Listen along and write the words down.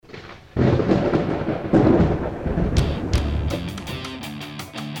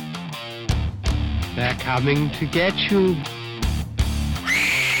coming to get you.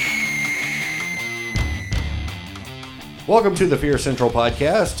 Welcome to the Fear Central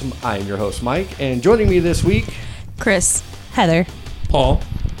podcast. I am your host, Mike, and joining me this week, Chris, Heather, Paul.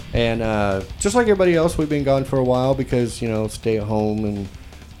 And just like everybody else, we've been gone for a while because, stay at home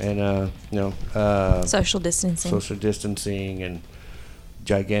and social distancing and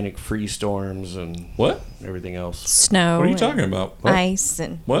gigantic freeze storms and What? everything else. Snow. What are you talking about? What? Ice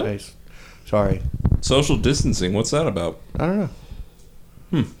and What? Nice. Sorry. Social distancing. What's that about? I don't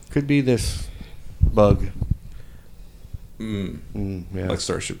know. Could be this bug. Yeah. Like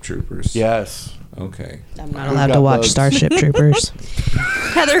Starship Troopers. Yes. Okay. I'm not allowed to watch bugs? Starship Troopers.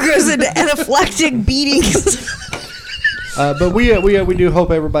 Heather goes into anaphylactic beatings. But we do hope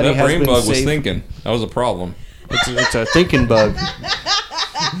everybody That has brain been bug safe. was thinking. That was a problem. It's a thinking bug.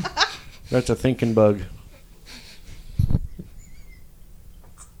 That's a thinking bug.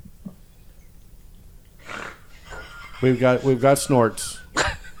 We've got snorts.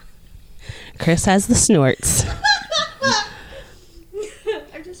 Chris has the snorts.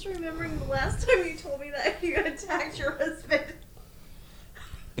 I'm just remembering the last time you told me that you attacked your husband.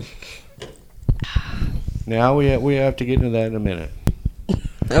 Now we have to get into that in a minute.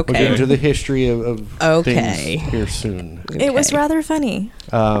 We'll get Okay. into the history of Okay. things here soon. It was rather funny.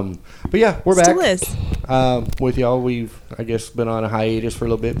 But yeah, we're Still back is. with y'all. We've, I guess, been on a hiatus for a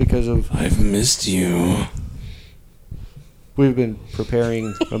little bit because of I've missed you. we've been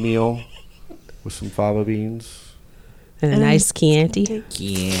preparing a meal with some fava beans. And a nice Chianti.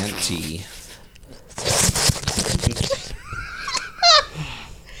 Chianti.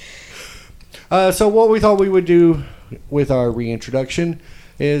 So what we thought we would do with our reintroduction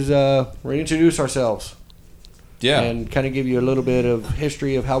is reintroduce ourselves. Yeah. And kind of give you a little bit of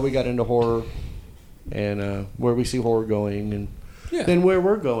history of how we got into horror and where we see horror going and then where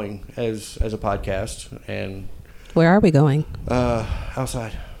we're going as a podcast and Where are we going?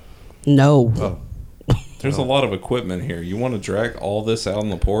 outside. No. Oh. There's a lot of equipment here. You want to drag all this out on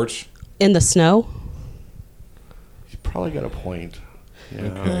the porch? In the snow? You probably got a point. Yeah.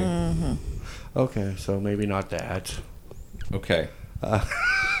 Okay. Okay, so maybe not that. Okay.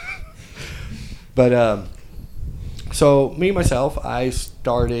 But so me myself, I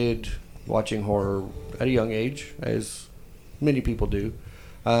started watching horror at a young age, as many people do.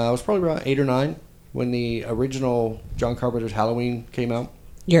 I was probably around 8 or 9 when the original John Carpenter's Halloween came out.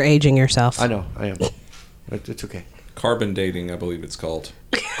 You're aging yourself. I know, I am. It's okay. Carbon dating, I believe it's called.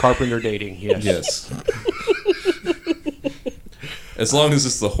 Carpenter dating, yes. Yes. As long as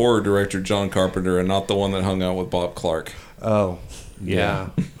it's the horror director John Carpenter and not the one that hung out with Bob Clark. Oh, yeah.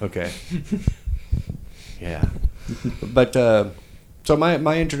 Okay. Yeah. But so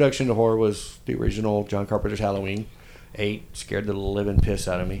my introduction to horror was the original John Carpenter's Halloween. 8 scared the living piss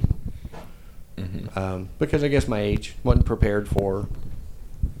out of me. Because I guess my age wasn't prepared for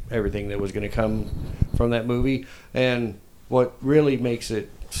everything that was going to come from that movie. And what really makes it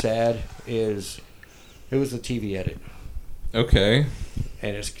sad is it was the TV edit. Okay.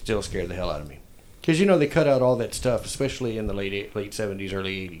 And it still scared the hell out of me. Because, they cut out all that stuff, especially in the late 70s,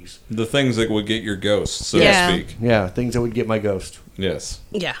 early 80s. The things that would get your ghost, so Yeah. to speak. Yeah, things that would get my ghost. Yes.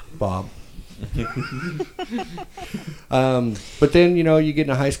 Yeah. Bob. But then, you get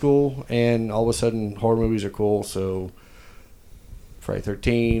into high school, and all of a sudden, horror movies are cool. So, Friday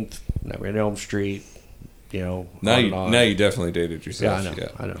 13th, Nightmare on Elm Street, Now on you and on. now you definitely dated yourself. Yeah,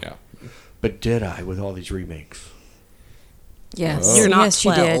 I know. Yeah. But did I with all these remakes? Yes. Oh. You're not yes,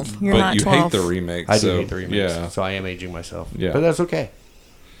 you 12. did. You're But not you 12. hate the remakes. I do so, hate the remakes. Yeah. So I am aging myself. Yeah. But that's okay.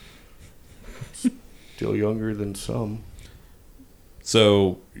 Still younger than some.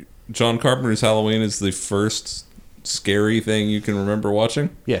 So, John Carpenter's Halloween is the first scary thing you can remember watching?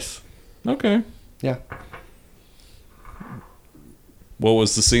 Yes. Okay. Yeah. What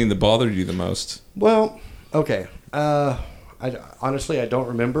was the scene that bothered you the most? Well, okay. Honestly, I don't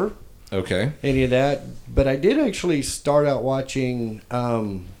remember Okay. any of that, but I did actually start out watching. I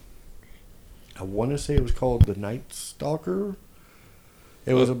want to say it was called The Night Stalker.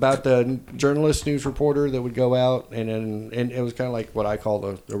 It was about the journalist, news reporter that would go out, and it was kind of like what I call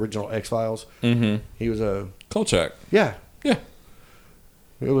the original X-Files. Mm-hmm. He was a Kolchak. yeah. Yeah.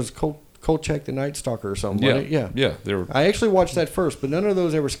 It was Kolchak the Night Stalker or something. Yeah. wasn't it? Yeah. Yeah. They were. I actually watched that first, but none of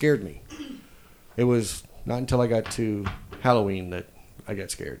those ever scared me. It was not until I got to Halloween that I got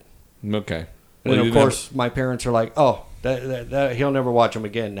scared. Okay. And then, of course, my parents are like, "Oh, that he'll never watch them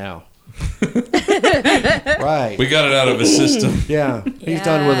again now." Right. We got it out of his system. Yeah, he's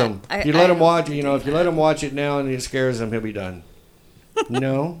done with them. I- You let I- him watch it. If you let him watch it now and it scares him, he'll be done.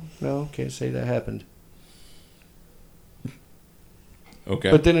 No, can't say that happened.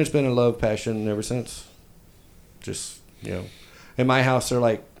 Okay. But then it's been a love passion ever since. just, in my house, they're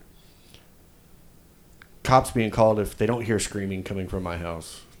like, cops being called if they don't hear screaming coming from my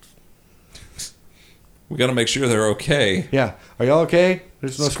house. We got to make sure they're okay. Yeah. Are y'all okay?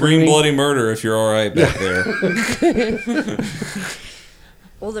 There's no Scream screaming? bloody murder if you're all right back there.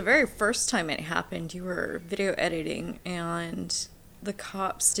 Well, the very first time it happened, you were video editing, and the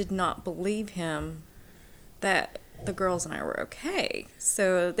cops did not believe him that the girls and I were okay.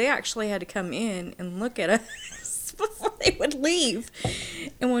 So they actually had to come in and look at us before they would leave.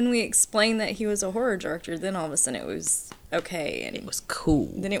 And when we explained that he was a horror director, then all of a sudden it was okay. And It was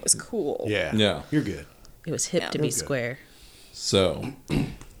cool. then it was cool. Yeah. Yeah. You're good. It was hip Yeah. to be Okay. square. So,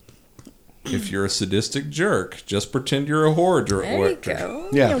 if you're a sadistic jerk, just pretend you're a horror There you director. go.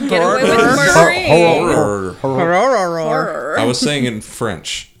 Yeah. You'll get away with murdering. Horror. I was saying it in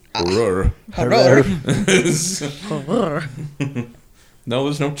French. Horror. No,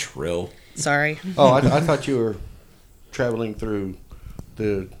 there's no trill. Sorry. Oh, I thought you were traveling through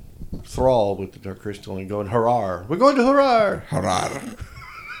the thrall with the dark crystal and going, hurrah. We're going to hurrah. Horror.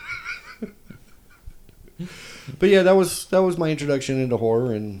 But yeah, that was my introduction into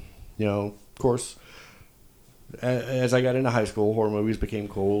horror, and of course, as I got into high school, horror movies became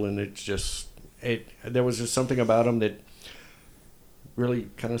cool, and there was just something about them that really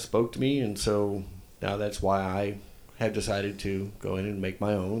kind of spoke to me, and so now that's why I have decided to go in and make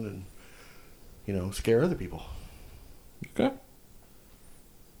my own, and scare other people. Okay.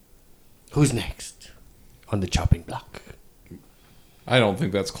 Who's next on the chopping block? I don't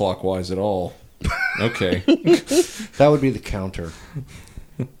think that's clockwise at all. Okay. That would be the counter.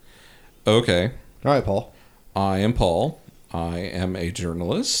 Okay. All right, Paul. I am Paul. I am a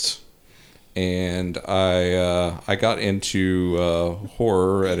journalist, and I got into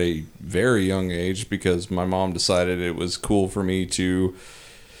horror at a very young age because my mom decided it was cool for me to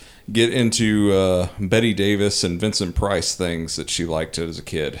get into Betty Davis and Vincent Price things that she liked as a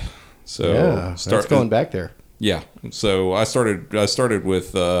kid. So that's going back there. Yeah. So I started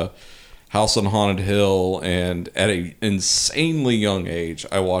with House on Haunted Hill, and at an insanely young age,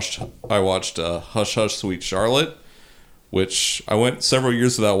 I watched Hush Hush Sweet Charlotte, which I went several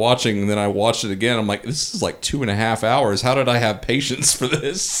years without watching, and then I watched it again. I'm like, this is like 2.5 hours. How did I have patience for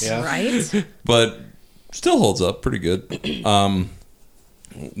this? Yeah. Right? But still holds up pretty good.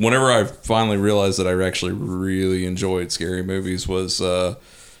 Whenever I finally realized that I actually really enjoyed scary movies was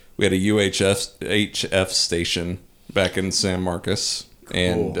we had a UHF station back in San Marcos,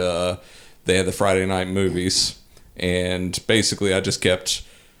 and they had the Friday night movies, and basically I just kept,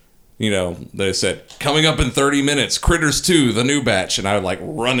 they said, coming up in 30 minutes, Critters 2, the new batch, and I would like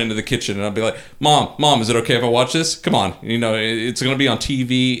run into the kitchen and I'd be like, Mom, is it okay if I watch this? Come on, it's going to be on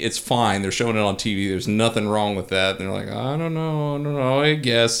TV, it's fine, they're showing it on TV, there's nothing wrong with that, and they're like, I don't know, I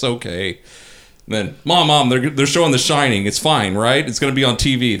guess, okay. And then, Mom, they're showing The Shining. It's fine, right? It's going to be on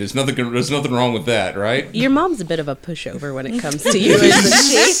TV. There's nothing wrong with that, right? Your mom's a bit of a pushover when it comes to you,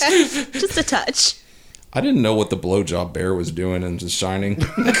 isn't she? Just a touch. I didn't know what the blowjob bear was doing in The Shining.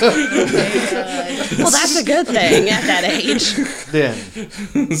 Well, that's a good thing at that age. Then,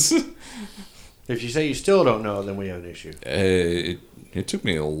 if you say you still don't know, then we have an issue. It took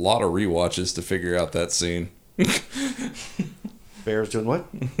me a lot of rewatches to figure out that scene. Bear's doing what?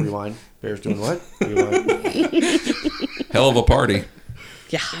 Rewind. Bear's doing what? Rewind. Hell of a party.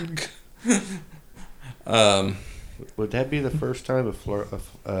 Yeah. Would that be the first time a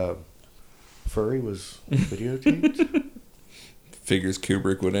furry was videotaped? Figures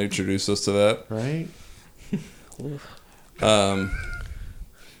Kubrick would introduce us to that. Right?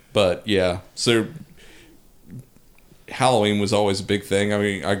 But yeah, so Halloween was always a big thing. I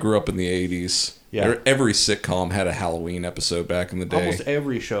mean, I grew up in the 80s. Yeah. Every sitcom had a Halloween episode back in the day. Almost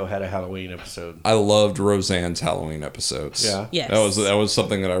every show had a Halloween episode. I loved Roseanne's Halloween episodes. Yeah. Yes. That was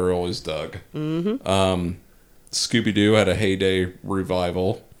something that I always dug. Mm-hmm. Scooby-Doo had a heyday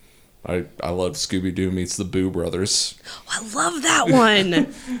revival. I loved Scooby-Doo meets the Boo Brothers. Oh, I love that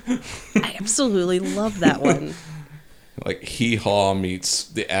one. I absolutely love that one. Like Hee Haw meets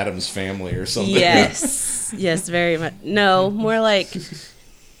the Addams Family or something. Yes. Yes, very much. No, more like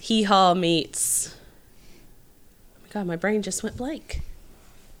Hee Haw meets... Oh my god, my brain just went blank.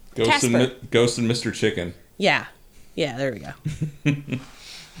 Ghost and Casper. Mr. Chicken. Yeah. Yeah, there we go.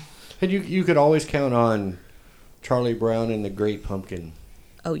 And you could always count on Charlie Brown and the Great Pumpkin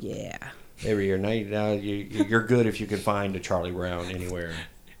Oh, yeah. every year. Now you're good if you can find a Charlie Brown anywhere.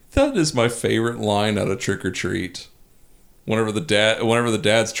 That is my favorite line out of Trick or Treat. Whenever the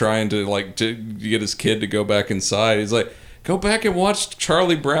dad's trying to get his kid to go back inside, he's like, "Go back and watch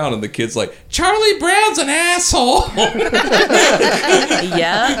Charlie Brown," and the kid's like, "Charlie Brown's an asshole."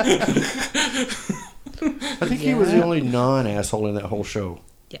 Yeah. I think he was the only non-asshole in that whole show.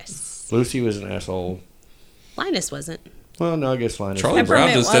 Yes. Lucy was an asshole. Linus wasn't. Well, no, I guess Linus. Charlie Brown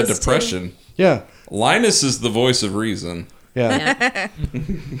Peppermint just had was, depression. Yeah, Linus is the voice of reason. yeah.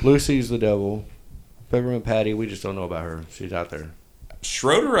 Yeah. Lucy's the devil. Peppermint Patty, we just don't know about her. She's out there.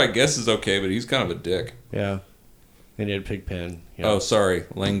 Schroeder, I guess, is okay, but he's kind of a dick. Yeah. And he had Pigpen. Yeah. Oh, sorry.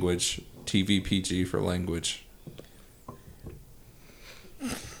 Language. TVPG for language.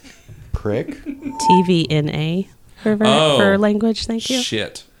 Crick? TVNA for language. Thank you.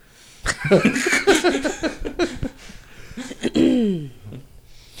 Shit.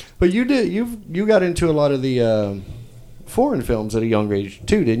 But you got into a lot of the foreign films at a young age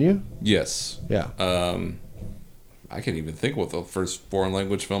too, didn't you? Yes. Yeah. I can't even think what the first foreign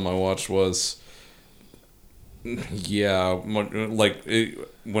language film I watched was. Yeah, like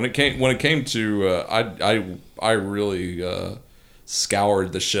when it came to I really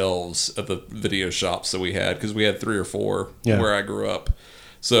scoured the shelves of the video shops that we had, because we had 3 or 4 where I grew up.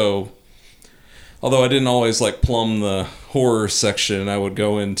 So although I didn't always like plumb the horror section, I would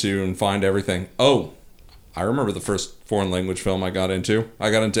go into and find everything. Oh, I remember the first foreign language film I got into.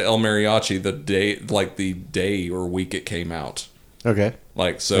 I got into El Mariachi the day or week it came out. Okay.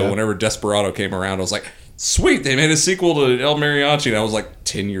 Whenever Desperado came around, I was like, sweet, they made a sequel to El Mariachi, and I was like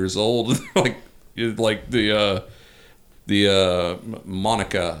 10 years old. the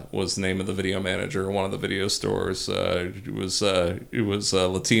Monica was the name of the video manager at one of the video stores. It was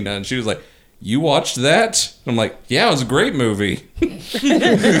Latina, and she was like, "You watched that?" I'm like, "Yeah, it was a great movie."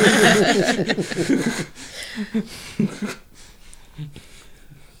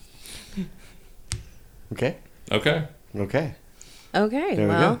 Okay. Okay. Okay. Okay. There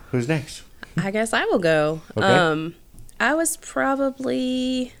we Well, go. Who's next? I guess I will go. Okay. I was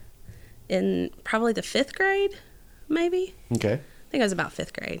probably in the 5th grade, maybe. Okay. I think I was about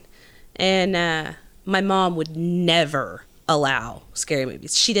 5th grade. And my mom would never allow scary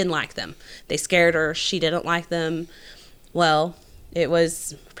movies. She didn't like them. They scared her. She didn't like them. Well, it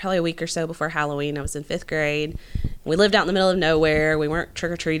was probably a week or so before Halloween. I was in 5th grade. We lived out in the middle of nowhere. We weren't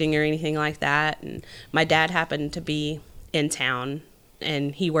trick-or-treating or anything like that. And my dad happened to be in town,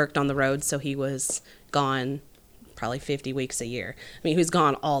 and he worked on the road, so he was gone probably 50 weeks a year. I mean, he was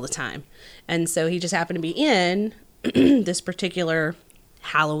gone all the time. And so he just happened to be in this particular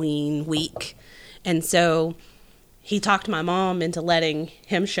Halloween week. And so he talked my mom into letting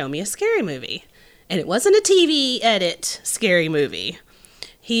him show me a scary movie. And it wasn't a TV edit scary movie.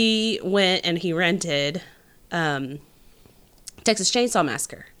 He went and he rented Texas Chainsaw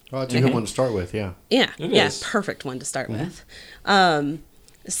Massacre. Oh, that's a good one to start with, yeah. Yeah, It yeah, is. perfect one to start with.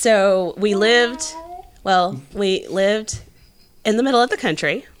 So we lived in the middle of the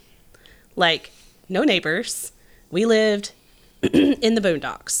country, like no neighbors. We lived in the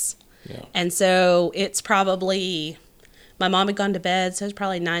boondocks. Yeah. And so it's probably, my mom had gone to bed, so it was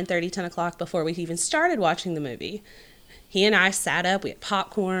probably 9:30, 10 o'clock before we even started watching the movie. He and I sat up, we had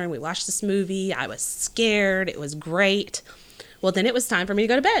popcorn, we watched this movie. I was scared. It was great. Well, then it was time for me to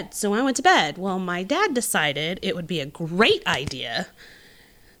go to bed. So I went to bed. Well, my dad decided it would be a great idea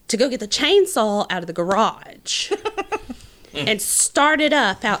to go get the chainsaw out of the garage and start it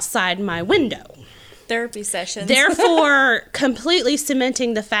up outside my window. Therapy sessions. Therefore, completely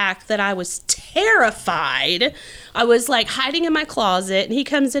cementing the fact that I was terrified. I was like hiding in my closet, and he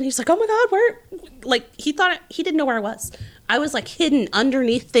comes in. He's like, "Oh my God, where?" Like he thought he didn't know where I was. I was like hidden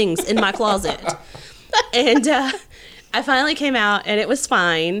underneath things in my closet, and I finally came out, and it was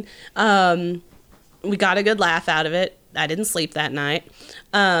fine. We got a good laugh out of it. I didn't sleep that night,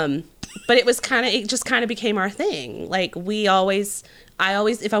 but it just kind of became our thing. Like I always,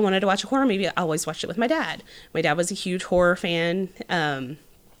 if I wanted to watch a horror movie, I always watched it with my dad. My dad was a huge horror fan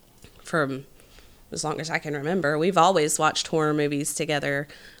from as long as I can remember. We've always watched horror movies together.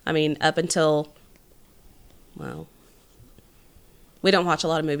 I mean, up until, well, we don't watch a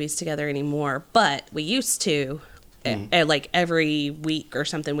lot of movies together anymore, but we used to. Like every week or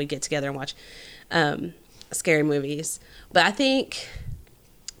something, we'd get together and watch scary movies. But I think,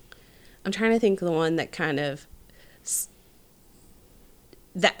 I'm trying to think of the one that kind of,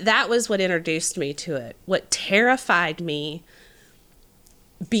 that was what introduced me to it. What terrified me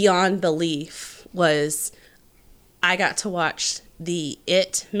beyond belief was I got to watch the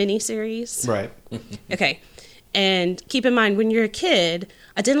It miniseries. Right. Okay. And keep in mind, when you're a kid,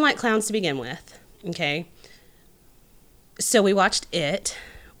 I didn't like clowns to begin with. Okay. So we watched It.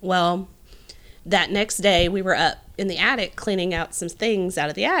 Well, that next day we were up in the attic cleaning out some things out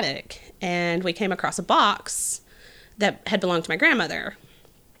of the attic, and we came across a box that had belonged to my grandmother.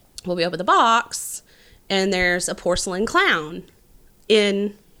 Well, we opened the box, and there's a porcelain clown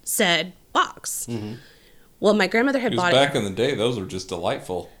in said box. Well, my grandmother had Because bought back it. in the day, those were just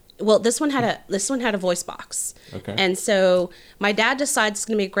delightful. Well, this one had a voice box. Okay. And so my dad decides it's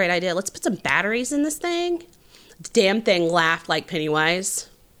going to be a great idea. Let's put some batteries in this thing. The damn thing laughed like Pennywise.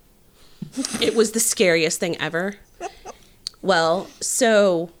 It was the scariest thing ever. Well,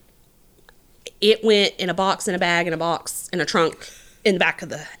 so it went in a box, in a bag, in a box, in a trunk, in the back of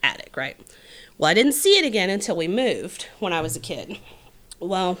the attic, right? Well, I didn't see it again until we moved when I was a kid.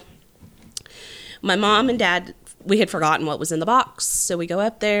 Well, my mom and dad, we had forgotten what was in the box. So we go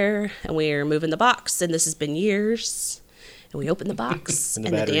up there and we're moving the box, and this has been years. And we open the box And the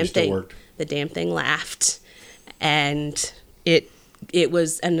and the battery damn still thing worked. the damn thing laughed. And it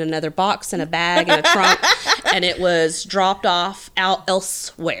was in another box, in a bag, in a trunk, and it was dropped off out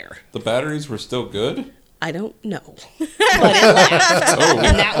elsewhere. The batteries were still good? I don't know. But it laughed. Oh.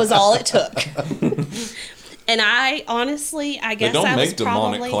 And that was all it took. And I honestly, I They guess don't I was make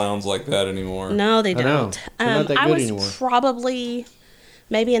demonic probably... clowns like that anymore. No, they I know. don't. They're not that I good was anymore. probably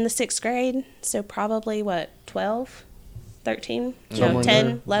maybe in the 6th grade. So probably, 12, 13, Somewhere in 10,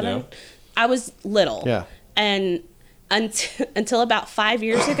 there. 11. Yeah. I was little. Yeah. And until about 5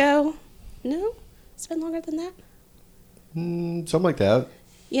 years ago, no, it's been longer than that. Something like that.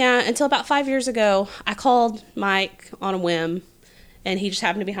 Yeah, until about 5 years ago, I called Mike on a whim, and he just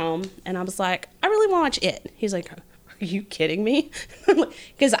happened to be home, and I was like, I really want to watch it. He's like, are you kidding me?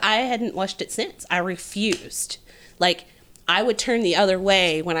 Because I hadn't watched it since. I refused. Like, I would turn the other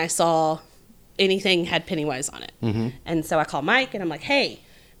way when I saw anything had Pennywise on it. And so I called Mike, and I'm like, hey,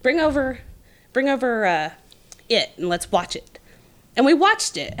 bring over it, and let's watch it. And we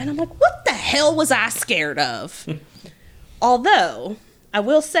watched it, and I'm like, what the hell was I scared of? Although, I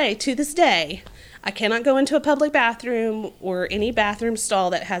will say, to this day, I cannot go into a public bathroom or any bathroom stall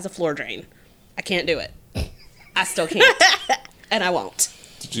that has a floor drain. I can't do it. I still can't. And I won't.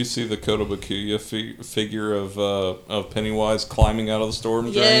 Did you see the Kotobukiya figure of Pennywise climbing out of the storm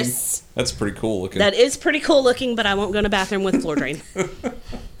drain? Yes. That's pretty cool looking. That is pretty cool looking, but I won't go in a bathroom with a floor drain.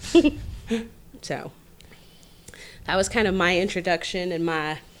 So, that was kind of my introduction and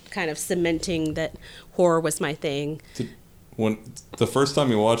my kind of cementing that horror was my thing. When the first time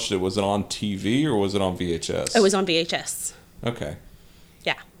you watched it, was it on TV or was it on VHS? It was on VHS. Okay.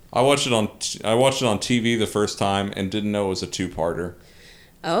 Yeah. I watched it on TV the first time and didn't know it was a two-parter.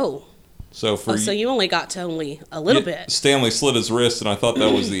 Oh. So So you only got to only a little bit. Stanley slit his wrist, and I thought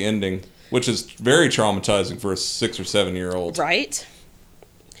that was the ending, which is very traumatizing for a 6 or 7 year old. Right.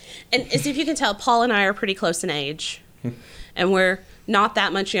 And as if you can tell, Paul and I are pretty close in age. And we're not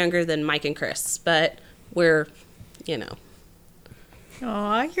that much younger than Mike and Chris, but we're,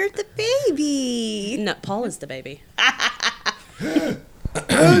 Aw, you're the baby. No, Paul is the baby.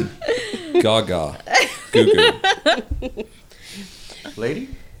 Gaga. Goo goo. Lady?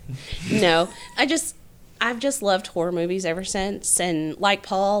 No, I've just loved horror movies ever since. And like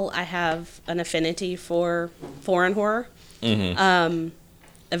Paul, I have an affinity for foreign horror.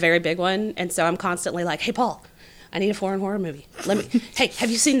 A very big one. And so I'm constantly like, hey, Paul, I need a foreign horror movie. Hey,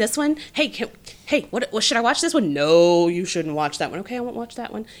 have you seen this one? Hey, what should I watch this one? No, you shouldn't watch that one. Okay, I won't watch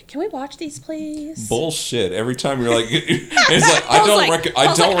that one. Can we watch these, please? Bullshit. Every time you're like, it's like,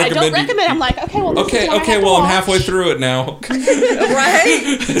 I don't recommend. I'm like, okay, well, Okay, I'm halfway through it now.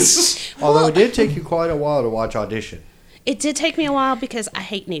 Right? Although it did take you quite a while to watch Audition. It did take me a while because I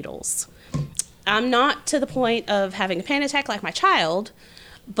hate needles. I'm not to the point of having a panic attack like my child,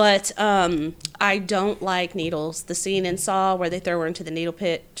 but I don't like needles. The scene in Saw where they throw her into the needle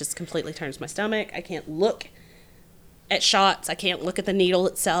pit just completely turns my stomach. I can't look at shots. I can't look at the needle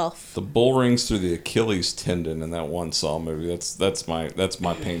itself. The bull rings through the Achilles tendon in that one Saw movie. That's my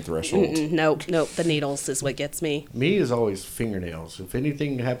pain threshold. Nope. The needles is what gets me. Me is always fingernails. If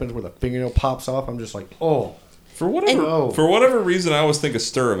anything happens where the fingernail pops off, I'm just like, oh. For whatever reason, I always think of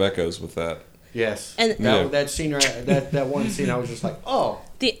Stir of Echoes with that. Yes. And that scene, that one scene, I was just like, oh.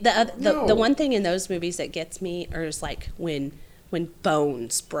 The one thing in those movies that gets me is like when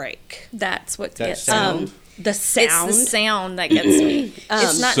bones break. That's what That gets sound. me. The sound. It's the sound that gets me.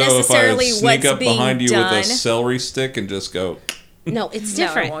 It's not So necessarily if I sneak what's up being behind you done. with a celery stick and just go, No, it's No,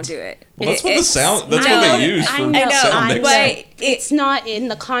 different. I won't do it. well, that's what the It's- sound. That's I what know, they use for I know, sound I mixing. know. But It's not in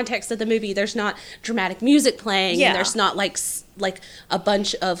the context of the movie. There's not dramatic music playing. Yeah. And there's not like a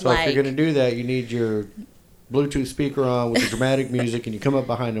bunch of So if you're going to do that, you need your Bluetooth speaker on with the dramatic music, and you come up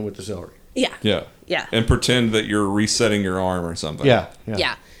behind them with the celery. Yeah. Yeah. And pretend that you're resetting your arm or something. Yeah.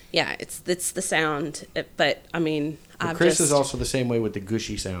 Yeah. It's the sound. But I mean, But Chris is also the same way with the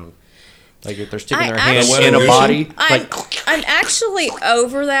gushy sound. Like if they're sticking I their hand actually- in a body. I'm actually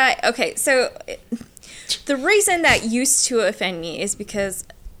over that. Okay, so the reason that used to offend me is because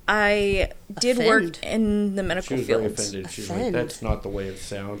I did work Offend. in the medical She was very field. offended. She's like, Offend. that's not the way it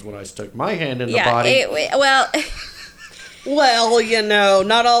sounds when I stuck my hand in the Yeah, body. well, Well, you know,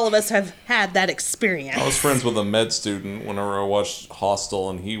 not all of us have had that experience. I was friends with a med student whenever I watched Hostel,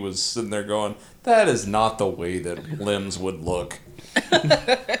 and he was sitting there going, "That is not the way that limbs would look."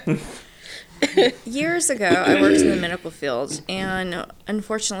 years ago, I worked in the medical field, and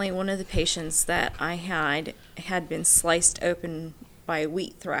unfortunately, one of the patients that I had been sliced open by a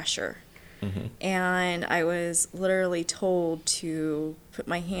wheat thrasher. And I was literally told to put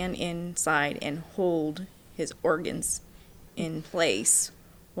my hand inside and hold his organs in place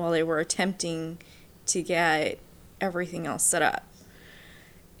while they were attempting to get everything else set up.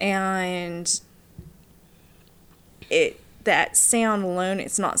 And that sound alone,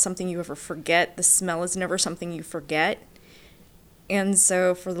 it's not something you ever forget. The smell is never something you forget. And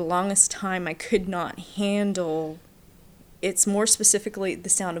so for the longest time, I could not handle, it's more specifically the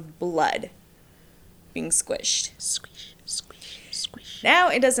sound of blood being squished. Squish, squish, squish. Now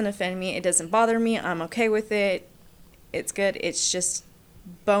it doesn't offend me. It doesn't bother me. I'm okay with it. It's good. It's just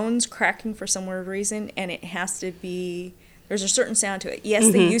bones cracking for some weird reason, and it has to be, there's a certain sound to it.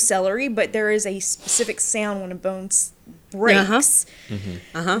 Yes, they use celery, but there is a specific sound when a bone breaks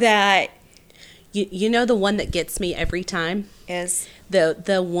that You know the one that gets me every time? is,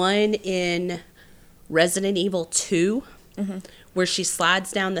 The one in Resident Evil 2, where she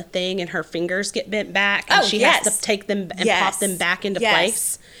slides down the thing and her fingers get bent back, and Oh, she yes. has to take them and Yes. pop them back into Yes.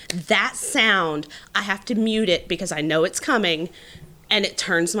 place. That sound, I have to mute it because I know it's coming, and it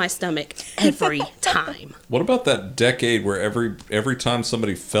turns my stomach every time. What about that decade where every time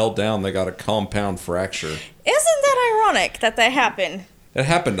somebody fell down, they got a compound fracture? Isn't that ironic that happened? It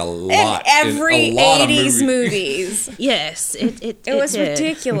happened a lot. In every in a lot of 80s movies. Yes, it It was did.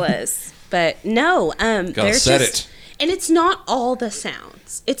 ridiculous. But no, there's set just, it. and it's not all the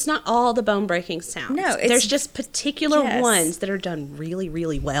sounds. It's not all the bone breaking sounds. No, it's- there's just particular Yes. ones that are done really,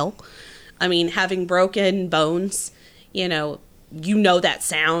 really well. I mean, having broken bones, you know that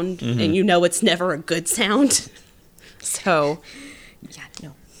sound, and you know it's never a good sound. So Yeah,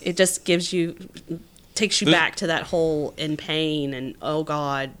 no. it just takes you back to that whole in pain and oh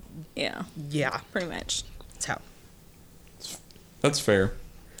God, Yeah, yeah. pretty much. So That's fair.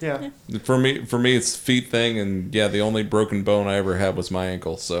 Yeah. For me, it's a feet thing, and yeah, the only broken bone I ever had was my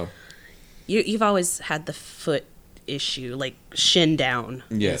ankle. So you've always had the foot issue, like shin down.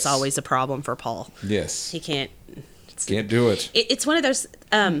 Yes. It's always a problem for Paul. yes, He can't. can't do it. It's one of those.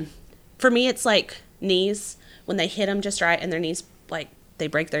 For me, it's like knees when they hit them just right, and their knees like they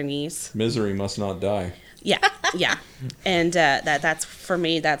break their knees. Misery must not die. Yeah, yeah, and that's for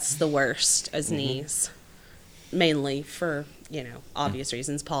me. That's the worst as knees, mainly for obvious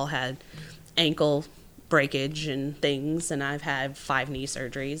reasons. Paul had ankle breakage and things, and I've had 5 knee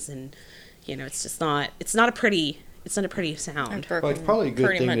surgeries, and it's just not. It's not a pretty sound. Well, it's probably a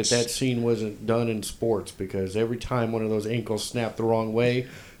good thing that scene wasn't done in sports, because every time one of those ankles snapped the wrong way,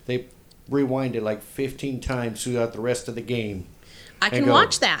 they rewind it like 15 times throughout the rest of the game. I can and go,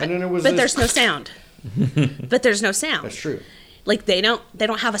 watch that, and then it was but this- there's no sound. But there's no sound. That's true. Like they don't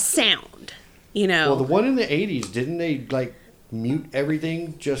have a sound. Well, the one in the 80s, didn't they like mute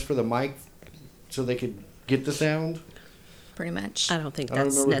everything just for the mic so they could get the sound? Pretty much. I don't think I don't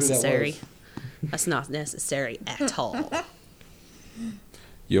that's remember who that necessary. was. That's not necessary at all.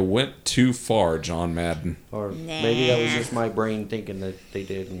 You went too far, John Madden. Or maybe that was just my brain thinking that they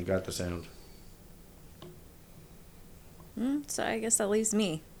did and you got the sound. So I guess that leaves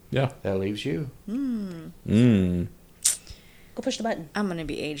me. Yeah. That leaves you. Mm. Go push the button. I'm going to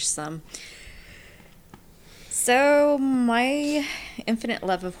be aged some. So my infinite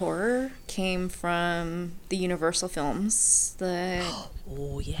love of horror came from the Universal films,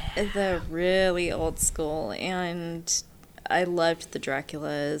 Oh yeah. the really old school, and I loved the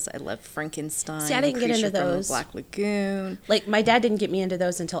Draculas. I loved Frankenstein. See, I didn't get Creature into from the those. Black Lagoon. Like my dad didn't get me into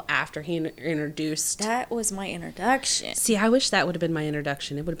those until after he introduced. That was my introduction. See, I wish that would have been my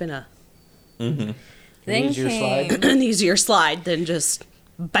introduction. It would have been Then easier slide. an easier slide than just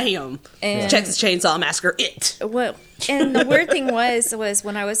bam. And- Texas Chainsaw Massacre. Well, and the weird thing was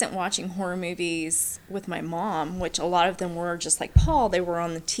when I wasn't watching horror movies with my mom, which a lot of them were just like Paul, they were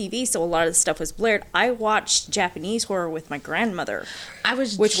on the TV, so a lot of the stuff was blared. I watched Japanese horror with my grandmother,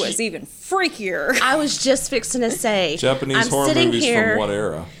 which was even freakier. I was just fixing to say Japanese I'm horror sitting movies here, from what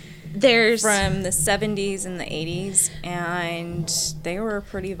era? There's From the 70s and the 80s, and they were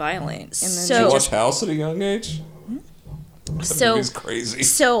pretty violent. And then So- Did you Just- watch House at a young age? That movie's crazy.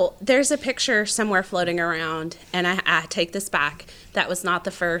 So there's a picture somewhere floating around, and I take this back. That was not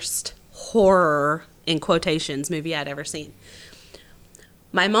the first horror, in quotations, movie I'd ever seen.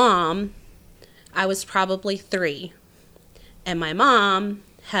 My mom, I was probably 3, and my mom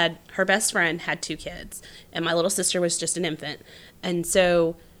had, her best friend had 2 kids, and my little sister was just an infant. And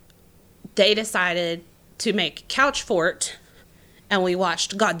so they decided to make Couch Fort, and we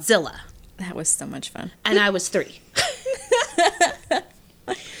watched Godzilla. That was so much fun. And I was 3.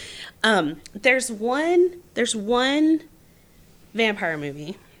 There's one vampire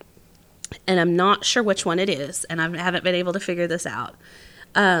movie, and I'm not sure which one it is, and I haven't been able to figure this out,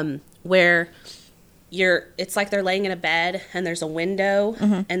 where it's like they're laying in a bed, and there's a window,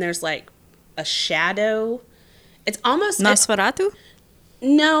 and there's like a shadow. It's almost Nosferatu?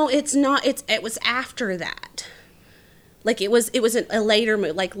 No, it's not. It was after that. Like it was a later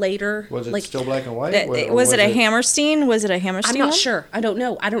movie, like later. Was it like, still black and white? Was it a Hammerstein? Was it a Hammerstein? I'm not one? sure. I don't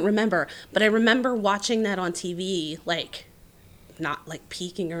know. I don't remember. But I remember watching that on TV, like not like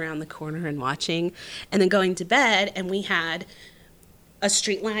peeking around the corner and watching, and then going to bed, and we had a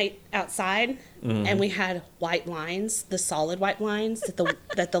street light outside, and we had white lines, the solid white lines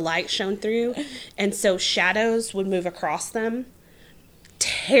that the light shone through, and so shadows would move across them.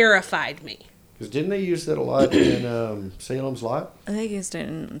 Terrified me. Because didn't they use that a lot in Salem's Lot? They used it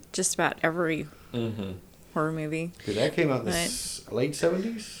in just about every horror movie. Because that came out in the late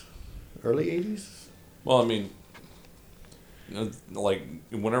 70s? Early 80s? Well, I mean, like,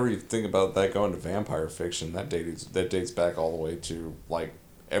 whenever you think about that going to vampire fiction, that dates back all the way to, like,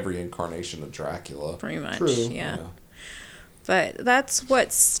 every incarnation of Dracula. Pretty much, True. yeah. But that's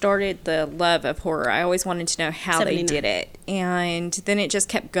what started the love of horror. I always wanted to know how 79. they did it. And then it just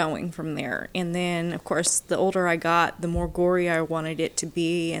kept going from there. And then, of course, the older I got, the more gory I wanted it to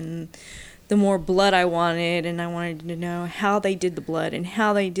be. And the more blood I wanted. And I wanted to know how they did the blood and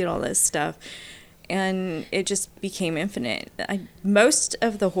how they did all this stuff. And it just became infinite. Most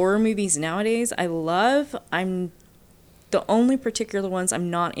of the horror movies nowadays I love. The only particular ones I'm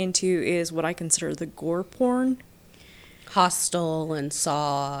not into is what I consider the gore porn. Hostel and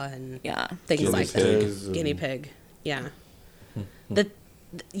Saw and things like that. Guinea pig. Yeah.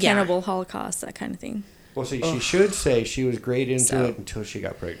 Cannibal Holocaust, that kind of thing. Well, see, she should say she was great into it until she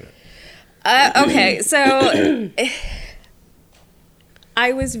got pregnant. Okay, so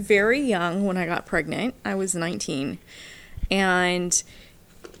I was very young when I got pregnant. I was 19. And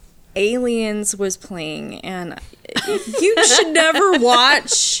Aliens was playing. And you should never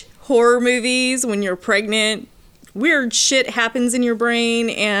watch horror movies when you're pregnant. Weird shit happens in your brain,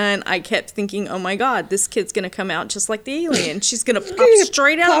 and I kept thinking, oh my god, this kid's gonna come out just like the alien. She's gonna pop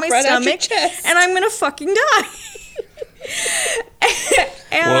straight out of my stomach, and I'm gonna fucking die.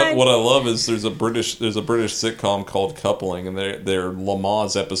 And what I love is there's a British sitcom called Coupling, and their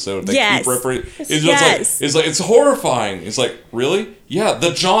Lamaze episode. They keep it's horrifying. It's like, really? Yeah,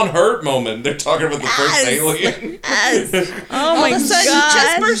 the John Hurt moment. They're talking about the first alien. Oh my god,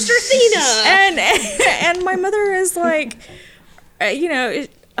 Chestburster Athena. And my mother is like,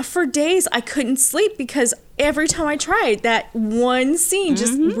 for days I couldn't sleep because every time I tried, that one scene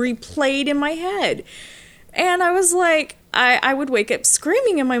just replayed in my head. And I was like, I would wake up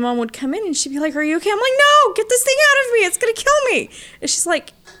screaming, and my mom would come in and she'd be like, are you okay? I'm like, no, get this thing out of me. It's going to kill me. And she's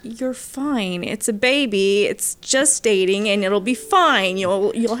like, you're fine. It's a baby. It's gestating, and it'll be fine.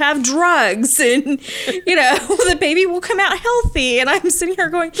 You'll have drugs, and, the baby will come out healthy. And I'm sitting here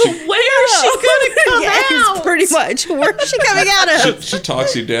going, where is she going to come out? Pretty much. Where's she coming out of? She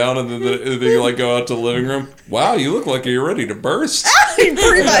talks you down, and then you like go out to the living room. Wow, you look like you're ready to burst.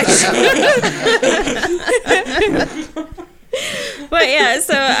 Pretty much. But yeah,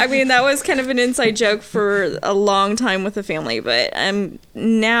 so I mean that was kind of an inside joke for a long time with the family, but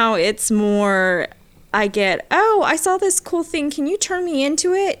now it's more I saw this cool thing. Can you turn me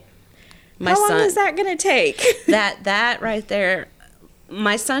into it? How long is that gonna take? That right there.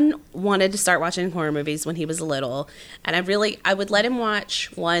 My son wanted to start watching horror movies when he was little, and I would let him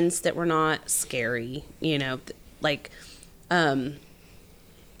watch ones that were not scary, like Friday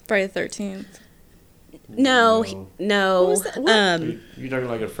the 13th. No. What was that? You're talking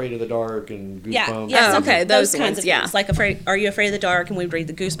like Afraid of the Dark and Goosebumps? Yeah. Okay, those kinds of yeah. things. Like Are You Afraid of the Dark? And we'd read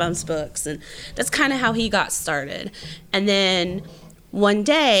the Goosebumps books, and that's kind of how he got started. And then one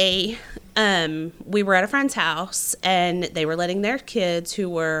day, we were at a friend's house, and they were letting their kids, who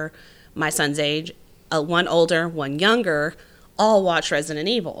were my son's age, one older, one younger, all watch Resident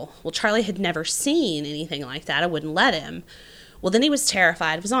Evil. Well, Charlie had never seen anything like that. I wouldn't let him. Well, then he was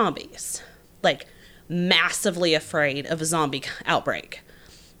terrified of zombies. Like, massively afraid of a zombie outbreak,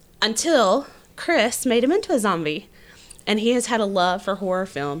 until Chris made him into a zombie, and he has had a love for horror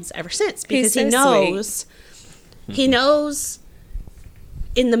films ever since, because he knows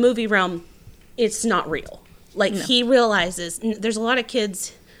in the movie realm it's not real. Like, he realizes, there's a lot of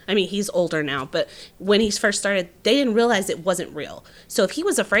kids, I mean, he's older now, but when he first started, they didn't realize it wasn't real. So if he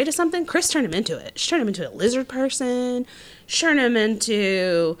was afraid of something, Chris turned him into it. She turned him into a lizard person. She turned him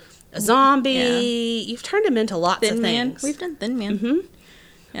into a zombie. Yeah. You've turned him into lots Thin of Man. things. We've done Thin Man. Mm-hmm.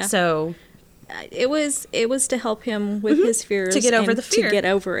 Yeah. So It was to help him with his fears, To get over and the fear. to get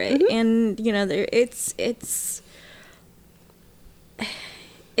over it. And you know,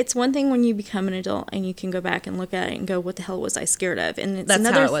 it's one thing when you become an adult and you can go back and look at it and go, what the hell was I scared of? And it's that's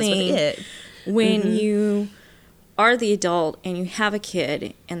another how it was thing with it. when you are the adult and you have a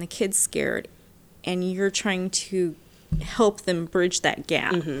kid and the kid's scared and you're trying to help them bridge that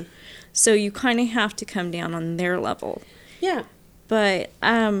gap. So you kind of have to come down on their level. Yeah. But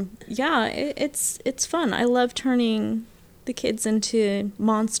it's fun. I love turning the kids into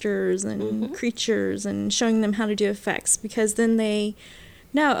monsters and creatures and showing them how to do effects, because then they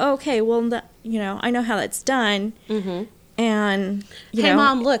know, okay, well, I know how that's done. And you Hey, know,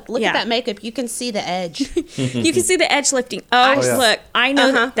 Mom, look yeah. at that makeup. You can see the edge. You can see the edge lifting. Oh, yeah. look, I know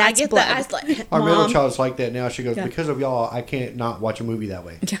Uh-huh. that's I get blood. that. I was like, Our middle Mom. child's like that now. She goes, Yeah. because of y'all, I can't not watch a movie that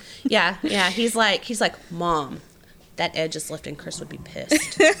way. Yeah. He's like, Mom, that edge is lifting. Chris would be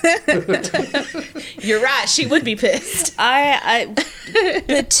pissed. You're right. She would be pissed.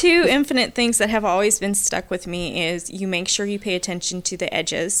 The two infinite things that have always been stuck with me is you make sure you pay attention to the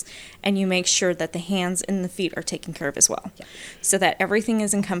edges, and you make sure that the hands and the feet are taken care of as well, so that everything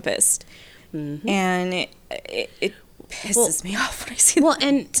is encompassed. And it pisses me off when I see Well,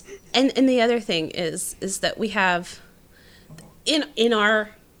 that. and the other thing is that we have in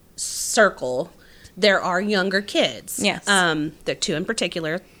our circle, there are younger kids. Yes. There are two in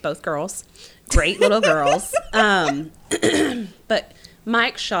particular, both girls, great little girls. But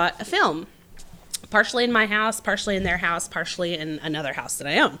Mike shot a film, partially in my house, partially in their house, partially in another house that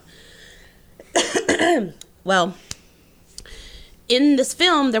I own. Well, in this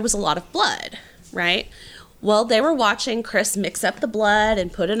film, there was a lot of blood, right? Well, they were watching Chris mix up the blood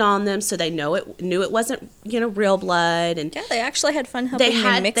and put it on them, so they knew it wasn't real blood, and Yeah, they actually had fun helping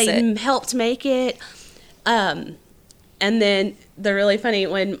me mix they it. helped make it. And then they're really funny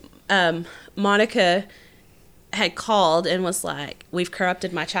when Monica had called and was like, "We've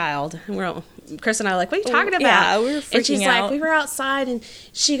corrupted my child," and Chris and I were like, "What are you talking about?" Yeah, we were and she's freaking like, out. "We were outside," and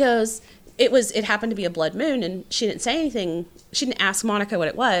she goes, It happened to be a blood moon, and she didn't say anything. She didn't ask Monica what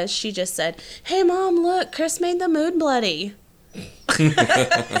it was. She just said, "Hey, Mom, look, Chris made the moon bloody."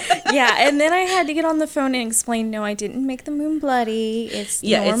 Yeah, and then I had to get on the phone and explain, no, I didn't make the moon bloody. It's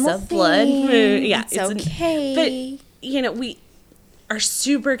normal it's a blood thing. moon. Yeah, it's okay. But we are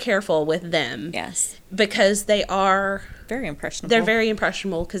super careful with them. Yes, Because they are, very impressionable. they're very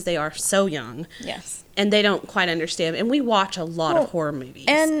impressionable because they are so young. yes. And they don't quite understand. And we watch a lot of horror movies.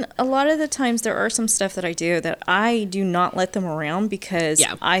 And a lot of the times there are some stuff that I do that I do not let them around because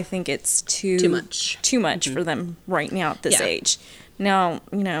Yeah. I think it's too much. too much for them right now at this Yeah. age. Now,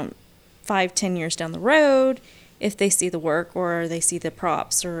 5-10 years down the road, if they see the work or they see the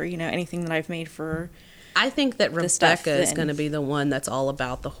props or anything that I've made for, I think that stuff Rebecca is then. going to be the one that's all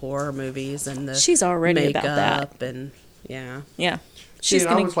about the horror movies and the She's already makeup about that. and yeah. yeah, See, she's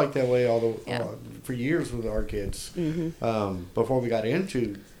and I gonna was like that way Yeah. for years with our kids. Before we got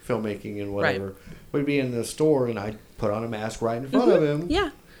into filmmaking and whatever, we'd be in the store and I'd put on a mask right in front of him.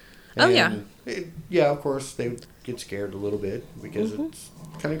 Yeah. Oh, yeah. Yeah, of course, they would get scared a little bit because it's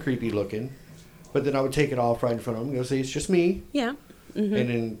kind of creepy looking. But then I would take it off right in front of them and go, see, it's just me. Yeah. And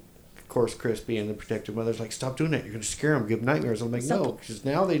then, of course, Chris, being the protective mother's like, stop doing that. You're going to scare them, give them nightmares. I'm like, no, because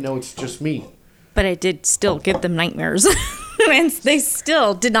now they know it's just me. But I did still give them nightmares. And they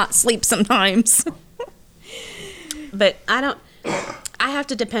still did not sleep sometimes. But I have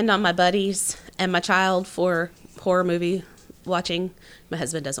to depend on my buddies and my child for horror movie watching. My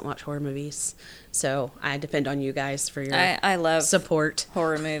husband doesn't watch horror movies, so I depend on you guys for your I love support.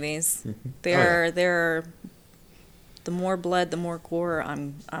 horror movies. Oh, They're the more blood, the more gore.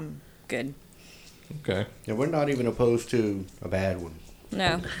 I'm good. Okay. And we're not even opposed to a bad one,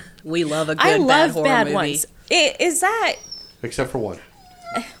 No, We love a good I bad love horror bad movie. ones. Is that except for one.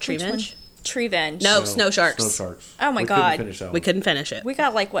 Treevenge? Treevenge? No, Snow Sharks. Snow Sharks. Oh, my We God. couldn't finish that We one. couldn't finish it. We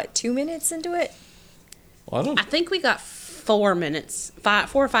got 2 minutes into it. Well, I don't. I think we got 4 minutes, 4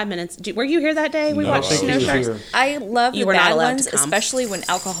 or 5 minutes. Were you here that day? We No, watched I think Snow he was Sharks. here. I love You the were not bad allowed to ones, come. especially when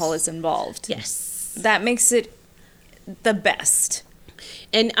alcohol is involved. Yes. That makes it the best.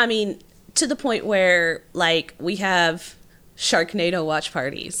 And I mean, to the point where we have Sharknado watch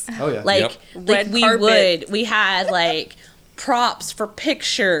parties. Oh, yeah. Like, Yep. Red we carpet. we had props for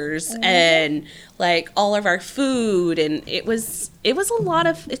pictures and all of our food, and it's a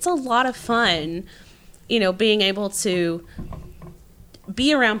lot of fun. being able to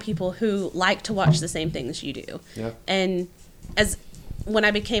be around people who like to watch the same things you do. Yeah. And when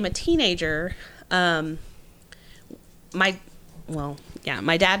I became a teenager, my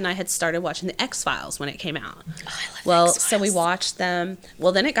dad and I had started watching the X-Files when it came out. So we watched them.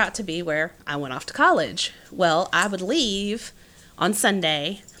 Well, then it got to be where I went off to college. Well, I would leave on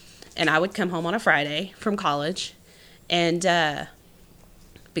Sunday, and I would come home on a Friday from college, and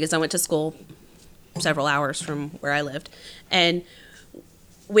because I went to school several hours from where I lived, and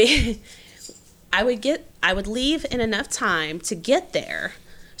I would leave in enough time to get there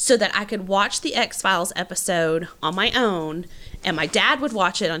so that I could watch the X-Files episode on my own, and my dad would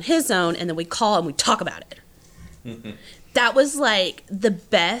watch it on his own, and then we'd call and we'd talk about it. Mm-hmm. That was like the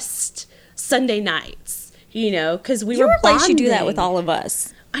best Sunday nights, because we were bonding. You do that with all of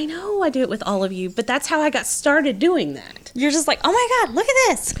us. I know I do it with all of you, but that's how I got started doing that. You're just like, oh my God, look at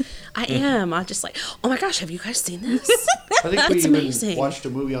this. I am. I'm just like, oh my gosh, have you guys seen this? I think we It's even amazing. watched a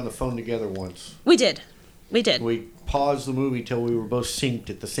movie on the phone together once. We did. We paused the movie till we were both synced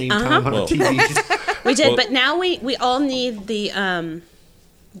at the same time on Well. the TV. We did, Well- but now we all need the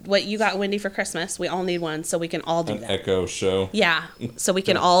what you got, Wendy, for Christmas. We all need one so we can all do An that. Echo show. Yeah, so we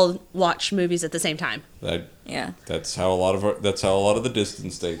can all watch movies at the same time. Yeah. That's how a lot of the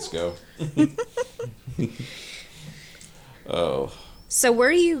distant states go. Oh. So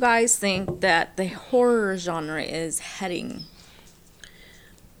where do you guys think that the horror genre is heading?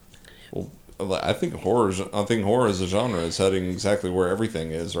 Well, I think horror as a genre is heading exactly where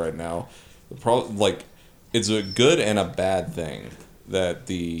everything is right now. It's a good and a bad thing that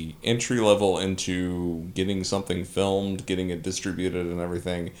the entry level into getting something filmed, getting it distributed, and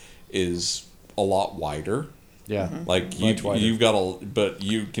everything is a lot wider. Yeah. Like Much wider. you've got but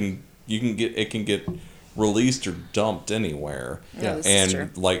you can get released or dumped anywhere. Yeah, this is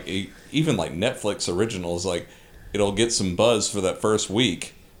And true. even Netflix originals, it'll get some buzz for that first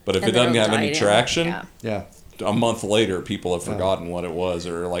week, but if And it then doesn't it'll have any die down. traction, Yeah. Yeah. a month later people have forgotten what it was,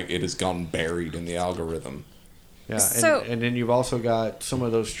 or it has gone buried in the algorithm. Yeah. So- And then you've also got some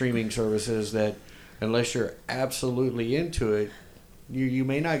of those streaming services that, unless you're absolutely into it, you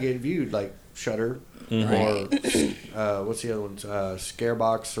may not get viewed, like Shudder or what's the other ones?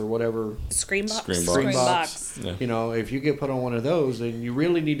 Scarebox or whatever. Screambox. Screambox. Yeah. If you get put on one of those, then you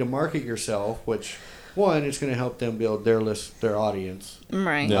really need to market yourself. Which, one, it's going to help them build their audience.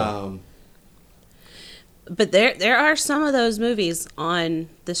 Right. Yeah. But there are some of those movies on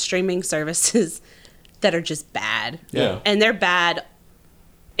the streaming services that are just bad. Yeah. And they're bad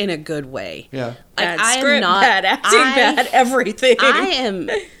in a good way. Yeah. Bad I am script, not bad acting, bad everything.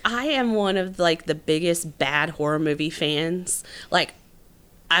 I am one of the biggest bad horror movie fans.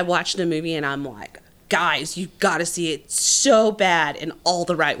 I watched a movie and I'm like, guys, you got to see it. It's so bad in all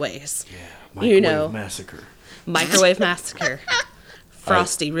the right ways. Microwave Massacre. Microwave Massacre.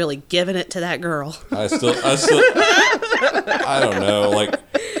 Frosty really giving it to that girl. I don't know.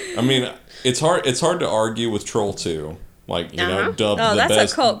 It's hard to argue with Troll 2. Dubbed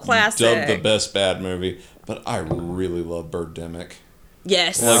that's a cult classic. Dubbed the best bad movie. But I really love Birdemic.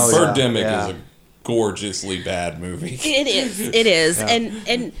 Yes. Birdemic yeah. is a gorgeously bad movie. It is. Yeah.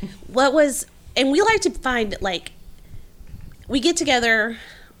 And we like to find, we get together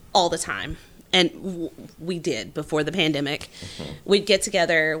all the time. And we did before the pandemic. Mm-hmm. We'd get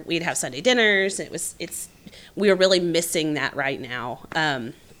together, we'd have Sunday dinners. We are really missing that right now.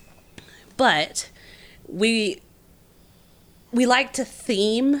 But we like to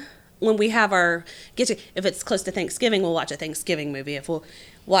theme when we have our if it's close to Thanksgiving, we'll watch a Thanksgiving movie. If we're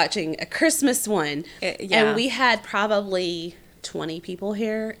watching a Christmas one, Yeah. and we had probably 20 people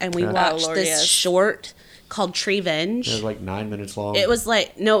here, and we watched Lord, this yes. short called Treevenge. It was 9 minutes long. It was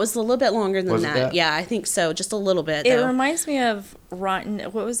it was a little bit longer than Was it that. that? Yeah, I think so. Just a little bit. It though. reminds me of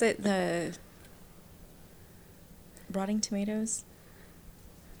What was it? The Rotting Tomatoes?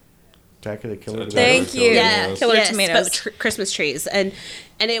 Attack of the Killer Tomatoes. Thank you. Yeah, Killer yes, Tomatoes. but Christmas trees, and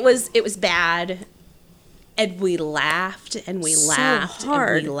it was bad, and we laughed and we So laughed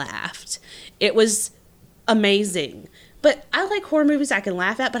hard. and we laughed. It was amazing. But I like horror movies I can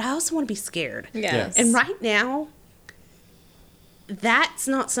laugh at, but I also want to be scared. Yes. And right now, that's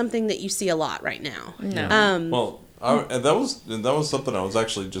not something that you see a lot right now. No. Well, and that was something I was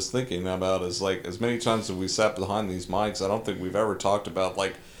actually just thinking about. Is as many times as we sat behind these mics, I don't think we've ever talked about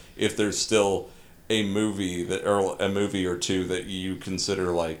if there's still a movie or a movie or two that you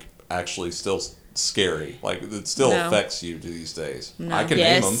consider actually still scary, it still No. affects you these days. No. I can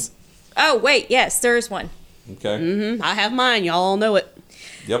name them. Yes. Oh, wait. Yes, there is one. Okay. I have mine. Y'all all know it.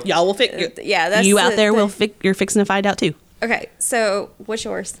 Yep. Y'all will figure. Yeah, that's out there. You're fixing to find out too. Okay, so what's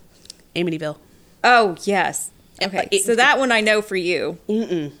yours? Amityville. Oh, yes. Okay, so that one I know for you.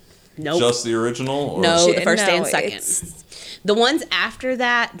 Nope. Just the original? Or? No, the first No, and second. it's- The ones after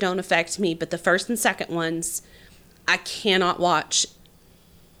that don't affect me, but the first and second ones I cannot watch.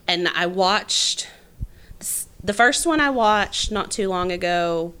 And I watched the first one I watched not too long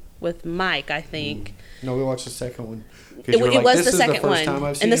ago with Mike, I think. No, we watched the second one. 'Cause It, you were it like, was "This the is second first one, time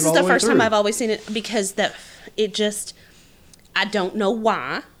I've seen and this it is all the way first time through." I've always seen it because it just I don't know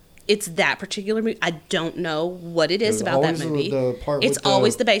why it's that particular movie. I don't know what it is It was about that always movie. the part It's with the-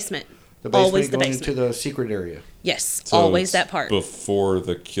 always the basement. The basement Always the going basement. into the secret area. Yes, So always it's that part. Before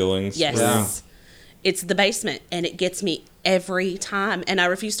the killings? Yes. Yeah. It's the basement, and it gets me every time, and I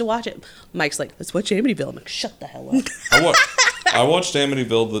refuse to watch it. Mike's like, let's watch Amityville. I'm like, shut the hell up. I watched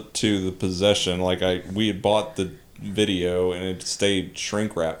Amityville to the Possession. Like we had bought the video and it stayed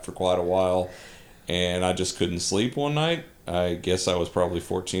shrink wrapped for quite a while, and I just couldn't sleep one night. I guess I was probably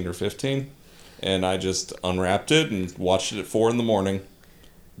 14 or 15, and I just unwrapped it and watched it at 4 a.m.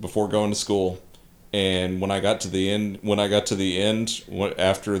 before going to school. And when I got to the end,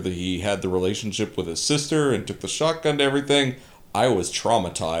 after he had the relationship with his sister and took the shotgun to everything, I was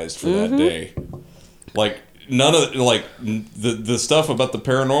traumatized for that day. Like none of the stuff about the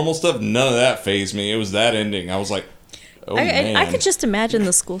paranormal stuff, none of that fazed me. It was that ending. I was like, oh man. I could just imagine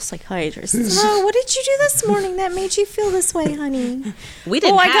the school psychiatrist. Oh, what did you do this morning that made you feel this way, honey? We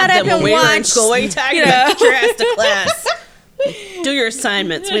didn't I have got up them when and we were in watched, school. What are you talking about? Get your ass to class. Do your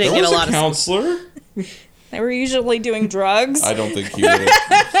assignments. We didn't There get was a lot of counselor. They were usually doing drugs. I don't think he would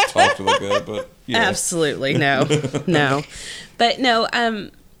have talked like that, but yeah. Absolutely no, no, but no.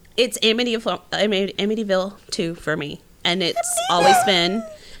 It's Amityville 2 for me, and it's always been.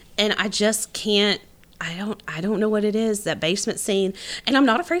 And I just can't. I don't know what it is, that basement scene. And I'm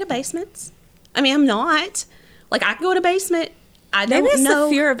not afraid of basements. I mean, I'm not. Like, I can go to basement. I don't Maybe it's know.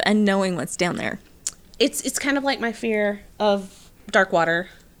 the fear of unknowing what's down there. It's kind of like my fear of dark water.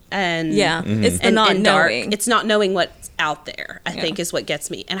 And Yeah, it's the not and dark. knowing. It's not knowing what's out there, I think, is what gets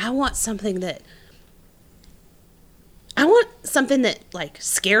me. And I want something that like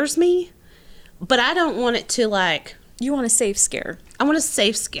scares me, but I don't want it to like. You want a safe scare. I want a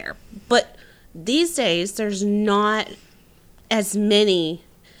safe scare, but these days there's not as many.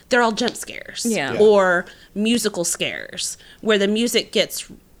 They're all jump scares, Yeah. or musical scares, where the music gets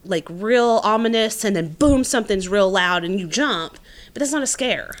like real ominous, and then boom, something's real loud, and you jump. But that's not a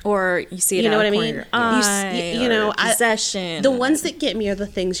scare. Or you see it You know out what I of the corner mean? of your eye, You know, or possession. the ones that get me are the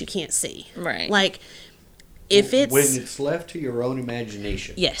things you can't see. Right. Like, if it's when it's left to your own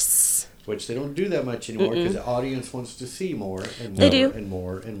imagination. yes, Which they don't do that much anymore because the audience wants to see more and more They do. and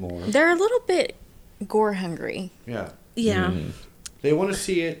more and more. They're a little bit gore hungry. Yeah. yeah, They want to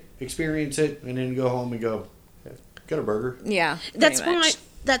see it, experience it, and then go home and go, got a burger. Yeah, that's pretty why.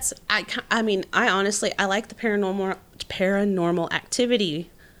 much. I mean, I honestly I like the paranormal activity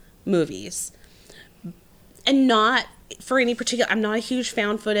movies, and not for any particular. I'm not a huge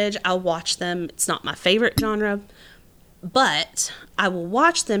found footage. I'll watch them. It's not my favorite genre, but I will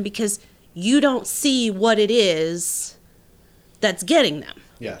watch them because you don't see what it is that's getting them.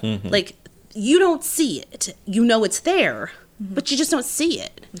 Yeah. Like, you don't see it. You know it's there, but you just don't see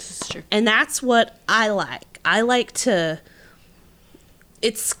it. This is true. And that's what I like. I like to.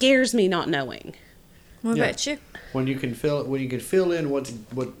 It scares me not knowing. What Yeah. about you? When you can fill in what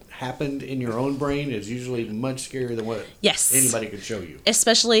happened in your own brain is usually much scarier than what Yes. anybody could show you.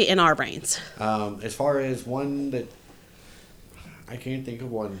 Especially in our brains. As far as one that I can't think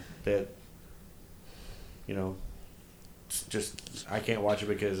of one that it's just I can't watch it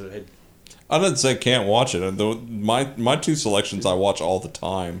because it. I didn't say can't watch it. My two selections I watch all the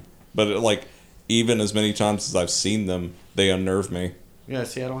time, but even as many times as I've seen them, they unnerve me. Yeah,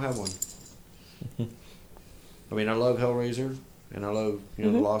 see, I don't have one. I mean, I love Hellraiser, and I love the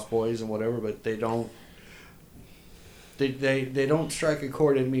Lost Boys and whatever, but they don't. They don't strike a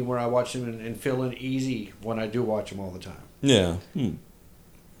chord in me where I watch them and feel uneasy when I do watch them all the time. Yeah.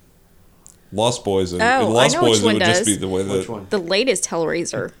 Lost Boys. And Oh, Lost I know which Boys. It one would just does. be the way Which that. one? The latest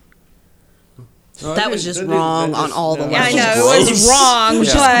Hellraiser. No, That was just wrong on all the Yeah, I levels. know it was wrong,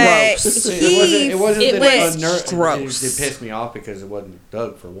 Yeah. but It wasn't It that was gross. It pissed me off because it wasn't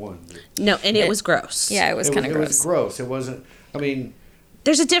Doug for one. No, and it was gross. yeah, it was kind of It was gross. gross. It wasn't. I mean,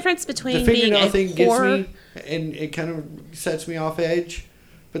 There's a difference the between being fingernail a thing gets horror. me, and it kind of sets me off edge.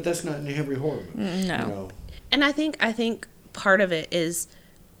 But that's not in every horror movie. No. And I think part of it is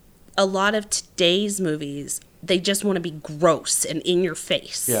a lot of today's movies, they just want to be gross and in your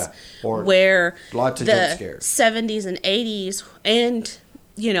face. Yeah, or where lots of the jump scares. 70s and 80s and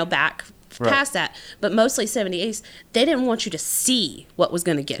back past that, but mostly 70s, they didn't want you to see what was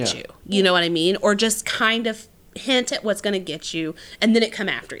going to get Yeah. you. You know what I mean? Or just kind of hint at what's going to get you, and then it come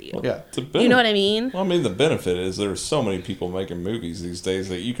after you. Yeah. You know what I mean? Well, I mean, the benefit is there's so many people making movies these days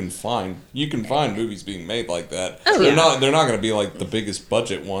that you can find movies being made like that. Oh, they're yeah. not going to be like the biggest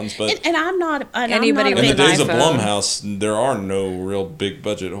budget ones, but And I'm not. And Anybody I'm not in a the with big, an days of iPhone. Blumhouse, there are no real big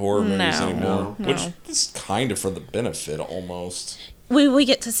budget horror movies No, anymore, no. which is kind of for the benefit almost. we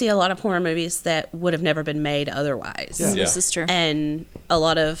get to see a lot of horror movies that would have never been made otherwise. Yeah. This is true. And a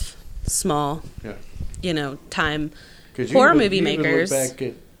lot of small, Yeah. time 'Cause horror even- movie you even makers. Look back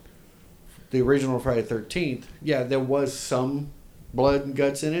at the original Friday the 13th. Yeah, there was some blood and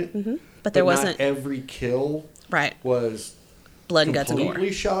guts in it. Mm-hmm. But there wasn't. Not every kill Right. was Blood and guts and gore.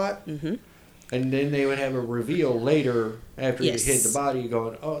 completely shot. Mm-hmm. And then they would have a reveal later after Yes. you hit the body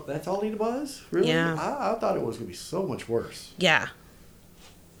going, oh, that's all it was? Really? Yeah. I thought it was going to be so much worse. Yeah.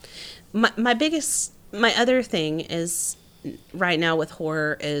 My other thing is right now with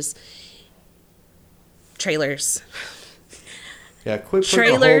horror is trailers. Yeah, quit putting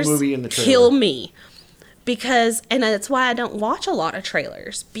Trailers the whole movie in the trailer. kill me because, and that's why I don't watch a lot of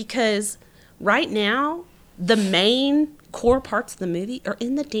trailers, because right now the main core parts of the movie are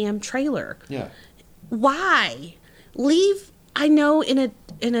in the damn trailer. Yeah. Why leave? I know in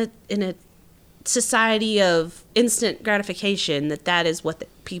a society of instant gratification that is what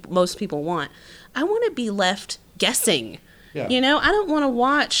most people want. I want to be left guessing. Yeah. You know, I don't want to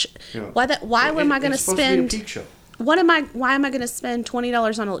watch. Yeah. Why am I going to It's supposed to be a spend? peak show. Why am I going to spend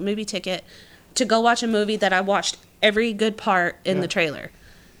 $20 on a movie ticket to go watch a movie that I watched every good part in Yeah. the trailer?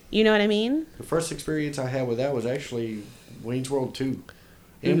 You know what I mean? The first experience I had with that was actually Wayne's World 2.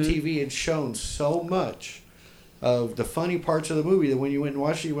 Mm-hmm. MTV had shown so much of the funny parts of the movie that when you went and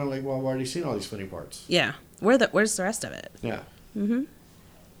watched it, you went like, well, I've already seen all these funny parts. Yeah. Where's the rest of it? Yeah. Mm-hmm.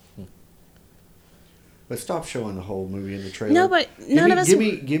 But stop showing the whole movie in the trailer. No, but none of us.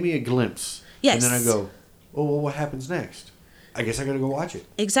 Give me a glimpse. Yes. And then I go, oh, well, what happens next? I guess I got to go watch it.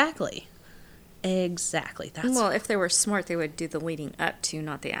 Exactly. That's Well, if they were smart, they would do the leading up to,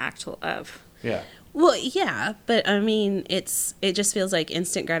 not the actual of. Yeah. Well, yeah, but I mean, it just feels like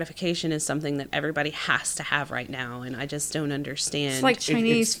instant gratification is something that everybody has to have right now, and I just don't understand. It's like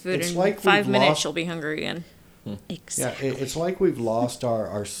Chinese food. it's In like we've 5 minutes, lost- you'll be hungry again. exactly. Yeah, it's like we've lost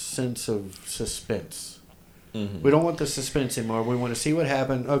our sense of suspense. We don't want the suspense anymore. We want to see what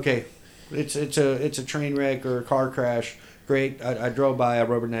happened. Okay, it's a train wreck or a car crash. Great, I drove by, I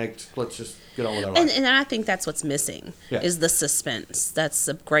rubbernecked. Let's just get on with our life. And I think that's what's missing is the suspense. That's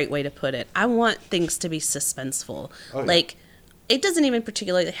a great way to put it. I want things to be suspenseful. Oh, yeah. Like, it doesn't even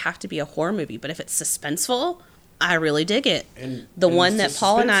particularly have to be a horror movie, but if it's suspenseful, I really dig it. And the and one the that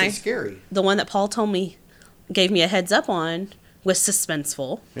Paul and suspense I, is scary. the one that Paul gave me a heads up on was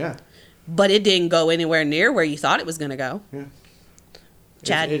suspenseful, Yeah, but it didn't go anywhere near where you thought it was going to go. yeah.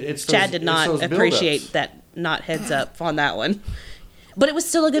 Chad It's Chad those- did it's not those appreciate buildups. that not heads up on that one. But it was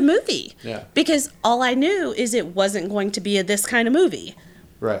still a good movie. Yeah. Because all I knew is it wasn't going to be this kind of movie.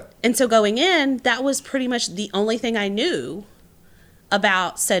 Right. And so going in, that was pretty much the only thing I knew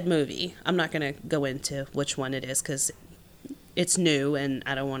about said movie. I'm not going to go into which one it is because it's new and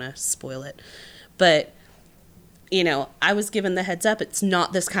I don't want to spoil it. But, you know, I was given the heads up. It's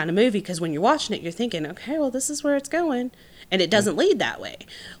not this kind of movie because when you're watching it, you're thinking, okay, well, this is where it's going. And it doesn't lead that way.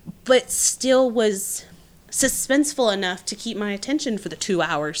 But still was suspenseful enough to keep my attention for the 2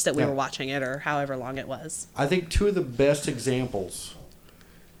 hours that we Yeah. were watching it or however long it was. I think two of the best examples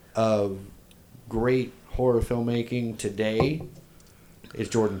of great horror filmmaking today is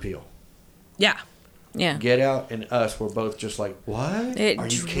Jordan Peele. Yeah. Yeah. Get Out and Us were both just like, what? It Are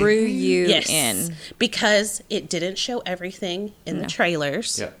you drew kidding me? you Yes. in. Because it didn't show everything in the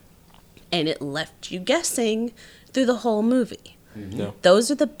trailers. Yeah. And it left you guessing through the whole movie. No.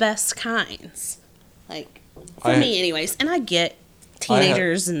 Those are the best kinds. Like, for me anyways. And I get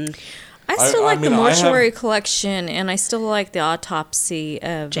teenagers and I still like the mean, I have- mortuary collection, and I still like the autopsy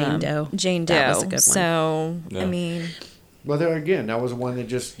of Jane Doe. Jane Doe. That was a good one. So, Yeah. I mean, Well, there again, that was one that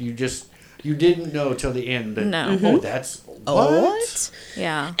you didn't know till the end that, No. oh, that's, what?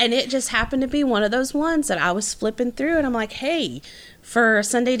 yeah. And it just happened to be one of those ones that I was flipping through and I'm like, hey, for a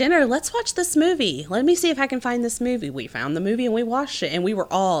Sunday dinner, let's watch this movie. Let me see if I can find this movie. We found the movie and we watched it. And we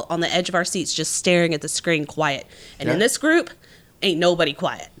were all on the edge of our seats just staring at the screen quiet. And in Yeah. this group, ain't nobody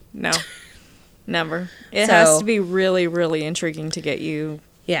quiet. No. Never. It So- has to be really, really intriguing to get you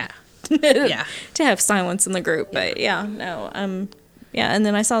Yeah. Yeah. to have silence in the group. But yeah, no. Yeah, and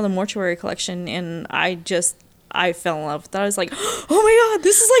then I saw the mortuary collection, and I just I fell in love with it. I was like, oh my God,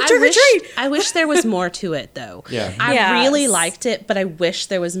 this is like trick or treat. I wish there was more to it, though. Yeah. I Yes. really liked it, but I wish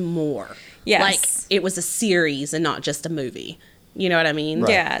there was more. Yes. Like, it was a series and not just a movie. You know what I mean? Right.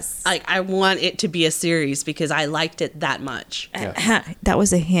 Yes. Like, I want it to be a series because I liked it that much. That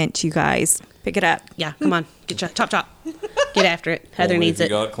was a hint, you guys. Pick it up. Yeah, come on. Get chop. Get after it. Heather Only needs if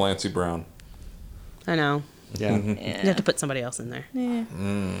you it. got Clancy Brown. I know. Yeah. You have to put somebody else in there. Yeah.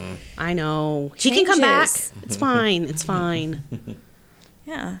 I know. He can come back. Changes. It's fine. It's fine.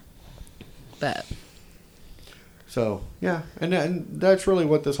 Yeah. But So yeah, and that's really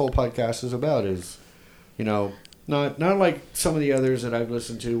what this whole podcast is about. Is, you know, not like some of the others that I've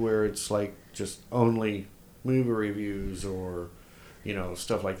listened to where it's like just only movie reviews or, you know,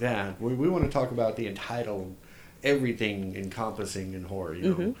 stuff like that. We want to talk about the entitled everything encompassing in horror. You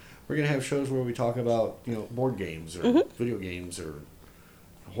know, we're gonna have shows where we talk about, you know, board games or video games or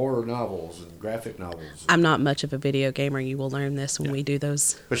horror novels and graphic novels. I'm not much of a video gamer. You will learn this when we do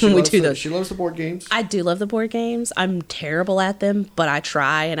those. But she when we loves do the, those. she loves the board games. I do love the board games. I'm terrible at them, but I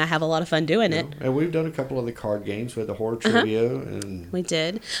try and I have a lot of fun doing it. And we've done a couple of the card games with the horror trivia and We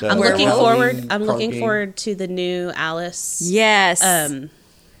did. The I'm looking Halloween forward. I'm card looking game. forward to the new Alice. Yes.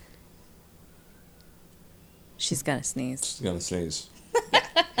 She's gonna sneeze. Just gonna sneeze.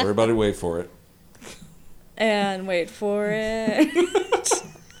 Everybody wait for it. And wait for it.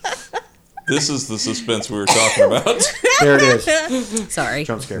 This is the suspense we were talking about. there it is. Sorry,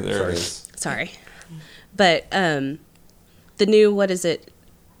 Jump scare. There Sorry. it is. sorry. But the new what is it?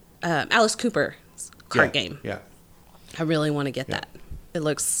 Alice Cooper card Yeah, game. Yeah. I really want to get that. It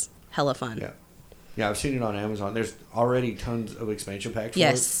looks hella fun. Yeah. Yeah, I've seen it on Amazon. There's already tons of expansion packs for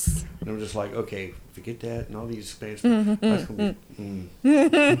Yes. it. And I'm just like, okay, forget that and all these expansion packs. That's gonna be,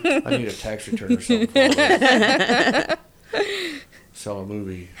 I need a tax return or something. For all that. Sell a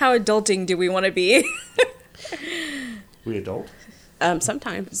movie. How adulting do we want to be? We adult?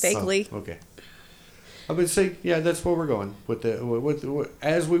 Sometimes. Vaguely. Oh, okay. I would say, yeah, that's where we're going with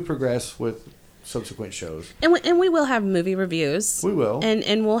as we progress with subsequent shows. And we will have movie reviews. We will.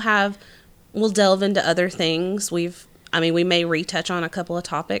 And we'll delve into other things. We may retouch on a couple of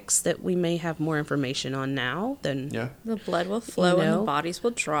topics that we may have more information on now than. Yeah. The blood will flow You and know? the bodies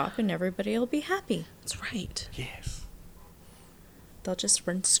will drop and everybody will be happy. That's right. Yes. They'll just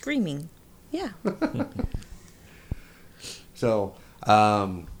run screaming. Yeah. So,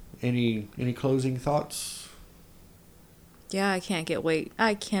 any closing thoughts? Yeah, I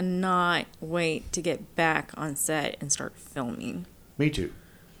cannot wait to get back on set and start filming. Me too.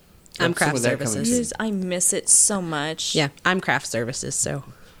 I'm Got some craft of that coming services. soon. I miss it so much. Yeah. I'm craft services, so.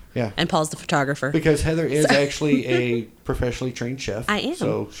 Yeah. And Paul's the photographer. Because Heather is actually a professionally trained chef. I am.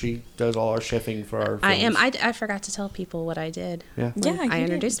 So she does all our chefing for our films. I am. I forgot to tell people what I did. Yeah. Yeah, I you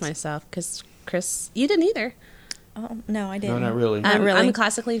introduced didn't. myself because Chris, you didn't either. Oh, no, I No, didn't. not really. Not really. I'm a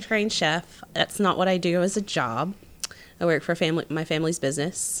classically trained chef. That's not what I do as a job. I work for my family's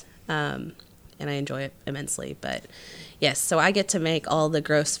business, and I enjoy it immensely. But yes, so I get to make all the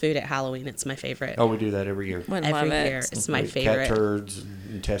gross food at Halloween. It's my favorite. Oh, we do that every year. Would Every love it. year, it's my Like favorite. Cat turds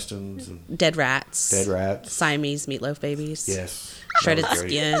and intestines and Dead rats. dead rats. Siamese meatloaf babies. Yes. Shredded That was great.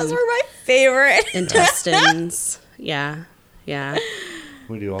 skin. Those were my favorite. Intestines. Yeah.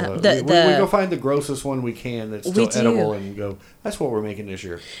 We do all that. the- we go find the grossest one we can that's We still do. edible and go, that's what we're making this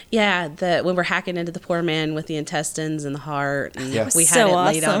year. Yeah, when we're hacking into the poor man with the intestines and the heart, and Yeah. we had So it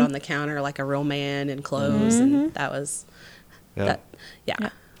laid out awesome. on the counter like a real man in clothes, and that was Yeah. yeah.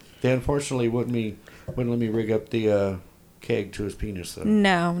 They unfortunately wouldn't let me rig up the keg to his penis, though.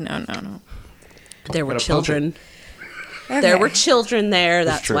 No. There were Gotta pump children. Okay. There were children there.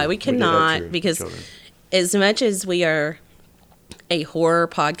 That's That's true. why we We did that cannot too, because children. as much as we are a horror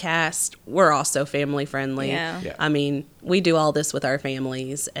podcast, we're also family friendly. Yeah. Yeah. I mean, we do all this with our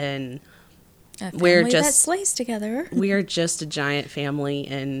families, and A We're family that just- slays together. we are just a giant family,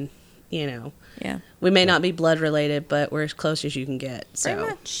 and Yeah. we may not be blood related, but we're as close as you can get. So Very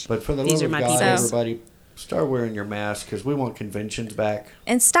much. But for the These love are of my God, people. everybody, start wearing your mask because we want conventions back.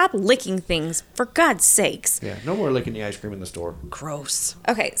 And stop licking things, for God's sakes. Yeah, no more licking the ice cream in the store. gross.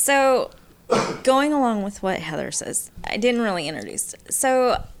 Okay, so going along with what Heather says, I didn't really introduce.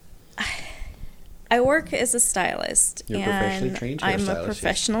 So I work as a stylist. You're a professionally trained I'm hairstylist, a yes.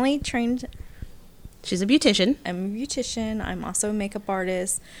 professionally trained. She's a beautician. I'm a beautician. I'm also a makeup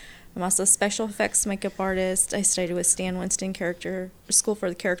artist. I'm also a special effects makeup artist. I studied with Stan Winston School for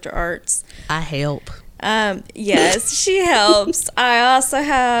the Character Arts. I help. Yes, she helps. I also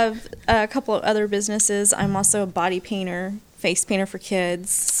have a couple of other businesses. I'm also a body painter, face painter for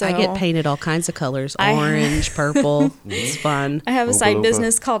kids. So I get painted all kinds of colors: I- orange, purple. It's fun. I have a Opa side Opa.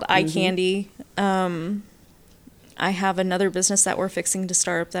 business called Eye Candy. I have another business that we're fixing to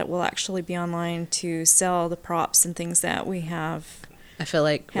start up that will actually be online to sell the props and things that we have. I feel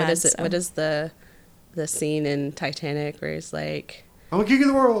like what Had is it? some. What is the scene in Titanic where he's like, I'm a king of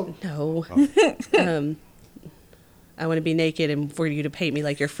the world. no, I want to be naked and for you to paint me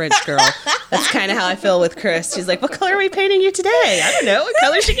like your French girl. That's kind of how I feel with Chris. She's like, what color are we painting you today? I don't know. What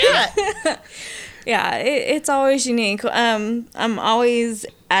colors you got? Yeah, it's always unique. I'm always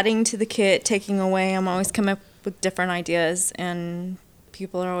adding to the kit, taking away. I'm always coming up with different ideas, and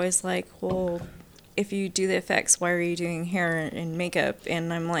people are always like, well, if you do the effects, why are you doing hair and makeup?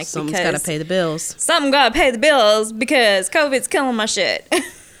 And I'm like, Someone's got to pay the bills. Something got to pay the bills because COVID's killing my shit.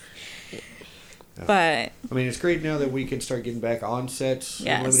 But I mean, it's great now that we can start getting back on sets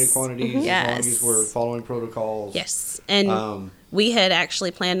Yes. in limited quantities as Yes. long as we're following protocols. Yes. And we had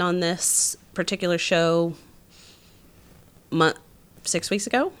actually planned on this particular show 6 weeks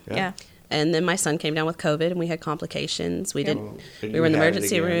ago. yeah. And then my son came down with COVID and we had complications. We Well, we were in the you had it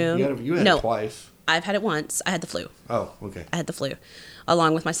emergency again. room. You had No. it twice. I've had it once. I had the flu. Oh, okay. I had the flu,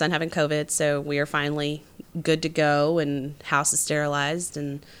 along with my son having COVID. So we are finally good to go, and house is sterilized,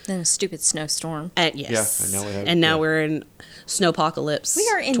 and Then a stupid snowstorm. yes, Yeah, and now we're in snowpocalypse. We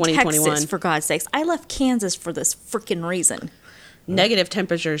are in 2021. Texas, for God's sakes. I left Kansas for this freaking reason. Negative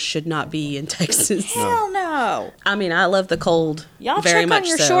temperatures should not be in Texas. Hell no. I mean, I love the cold. Y'all very check much on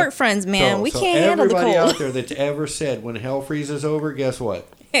your so. short friends, man. We can't handle the everybody cold. out there that's ever said when hell freezes over, guess what?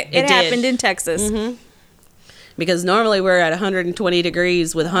 It did. happened in Texas. Because normally we're at 120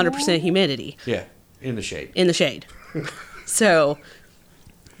 degrees with 100% humidity Yeah, in the shade. in the shade. So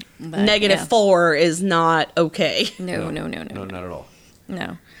But, negative yeah. 4 is not okay. No. No, not at all.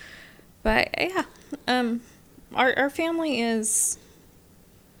 No. But yeah, our family is,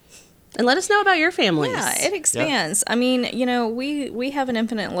 And let us know about your families. yeah, it expands. I mean, we have an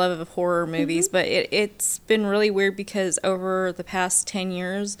infinite love of horror movies, but it's been really weird because over the past 10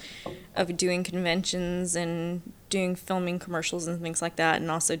 years of doing conventions and doing filming commercials and things like that, and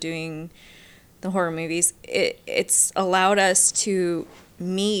also doing the horror movies, it's allowed us to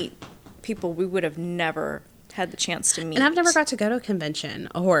meet people we would have never had the chance to meet. And I've never got to go to a convention,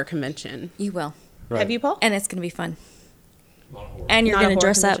 a horror convention. You will. Right. Have you, Paul? And it's going to be fun. And you're Not a going to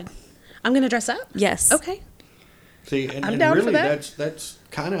horror dress up. convention. I'm going to dress up? Yes. Okay. See, and, I'm and down for really, that. that's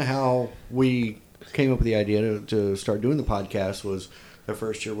kind of how we came up with the idea to start doing the podcast. Was the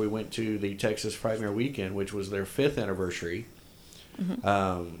first year we went to the Texas Frightmare Weekend, which was their 5th anniversary,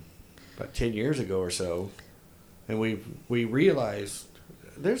 about 10 years ago or so, and we realized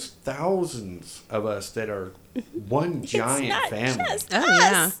there's thousands of us that are one giant not family. just Oh,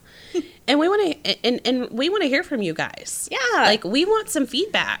 yeah. And we want to and we want to hear from you guys. Yeah. Like, we want some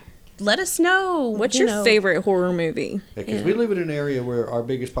feedback. Let us know. What's you your know, favorite horror movie? Because we live in an area where our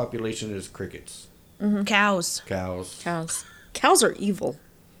biggest population is crickets, Cows. cows, Cows. Cows are evil.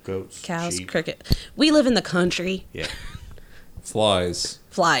 goats, Cows, sheep. cricket. We live in the country. Yeah, Flies.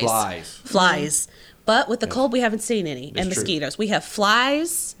 Flies. flies. Flies. But with the cold, we haven't seen any. That's And true. mosquitoes. We have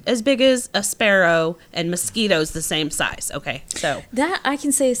flies as big as a sparrow and mosquitoes the same size. Okay, so That I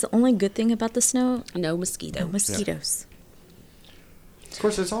can say is the only good thing about the snow. no mosquito. No mosquitoes. Of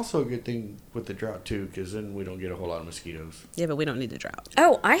course, it's also a good thing with the drought too, because then we don't get a whole lot of mosquitoes. Yeah, but we don't need the drought.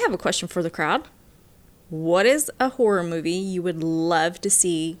 Oh, I have a question for the crowd. What is a horror movie you would love to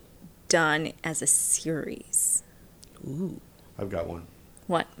see done as a series? I've got one.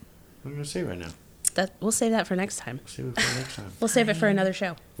 What? I'm going to say right now. We'll save that for next time. Save it for next time. We'll save it for another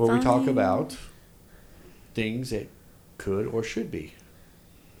show. Where we talk Fine. about things that could or should be.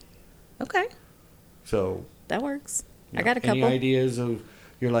 Okay. So, That works. you I got a know, any couple. ideas of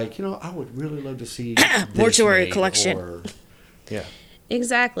you're like, I would really love to see this Mortuary made, collection. or- yeah.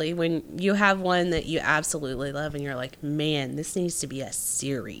 Exactly. When you have one that you absolutely love and you're like, man, this needs to be a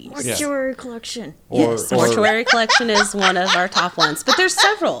series. Mortuary collection. Or, Yes, or- Mortuary Collection is one of our top ones, but there's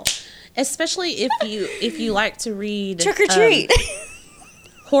several. Especially if you like to read Trick or treat.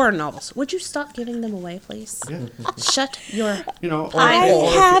 horror novels. Would you stop giving them away, please? Yeah. Shut your. I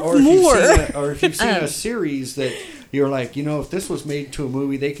have if more. or if you've seen a series that you're like, if this was made to a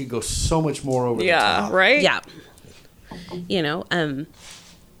movie, they could go so much more over the Yeah, top. right? Yeah.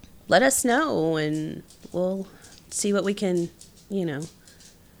 Let us know and we'll see what we can. We'll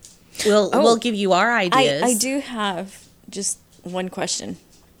give you our ideas. I do have just one question.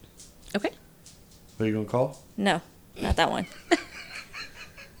 Okay. What are you going to call? No, not that one.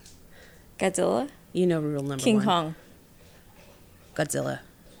 Godzilla? You know rule number King one. Kong. Godzilla.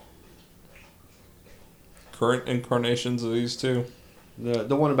 Current incarnations of these two.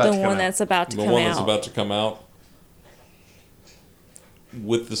 The one about The to come one out. that's about to The come one out. that's about to come out.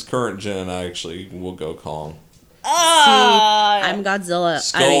 With this current gen, I actually will go Kong. I'm Godzilla.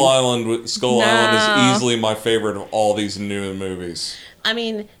 Skull Island is easily my favorite of all these new movies. I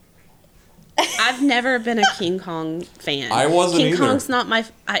mean, I've never been a King Kong fan. I wasn't King either. Kong's not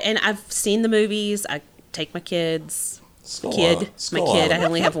and I've seen the movies. I take my kids. Skull I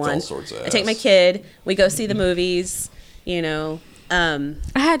only have one. I take my kid. We go see the movies. You know. I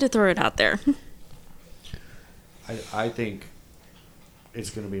had to throw it out there. I think it's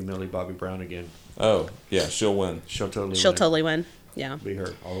going to be Millie Bobby Brown again. Oh, yeah, she'll win. She'll She'll totally win. Yeah. Be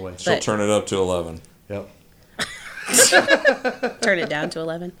her all the way. She'll turn it up to 11. Yep. Turn it down to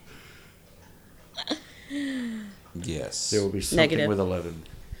 11. Yes. There will be something Negative. with 11.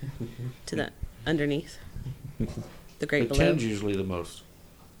 To the underneath. The great But below. 10's usually the most.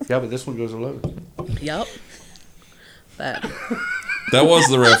 Yeah, but this one goes 11. Yep. But That was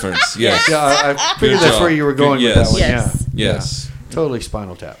the reference. Yes. Yeah, I figured Good that's job. where you were going Good- with that one. yes. Yeah. Yes. Yeah. Totally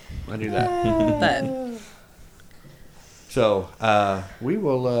Spinal Tap. I knew that. but So we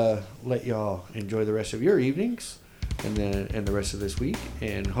will let y'all enjoy the rest of your evenings and the rest of this week,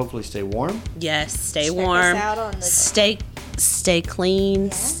 and hopefully stay warm. yes, stay Check us warm. out on the- Stay clean.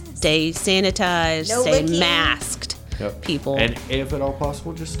 Yes. Stay sanitized. No stay licking. masked. Yep. People. And if at all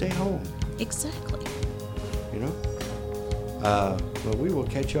possible, just stay home. Exactly. You know. But we will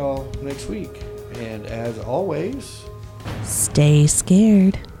catch y'all next week, and as always. Stay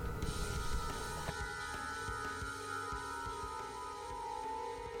scared.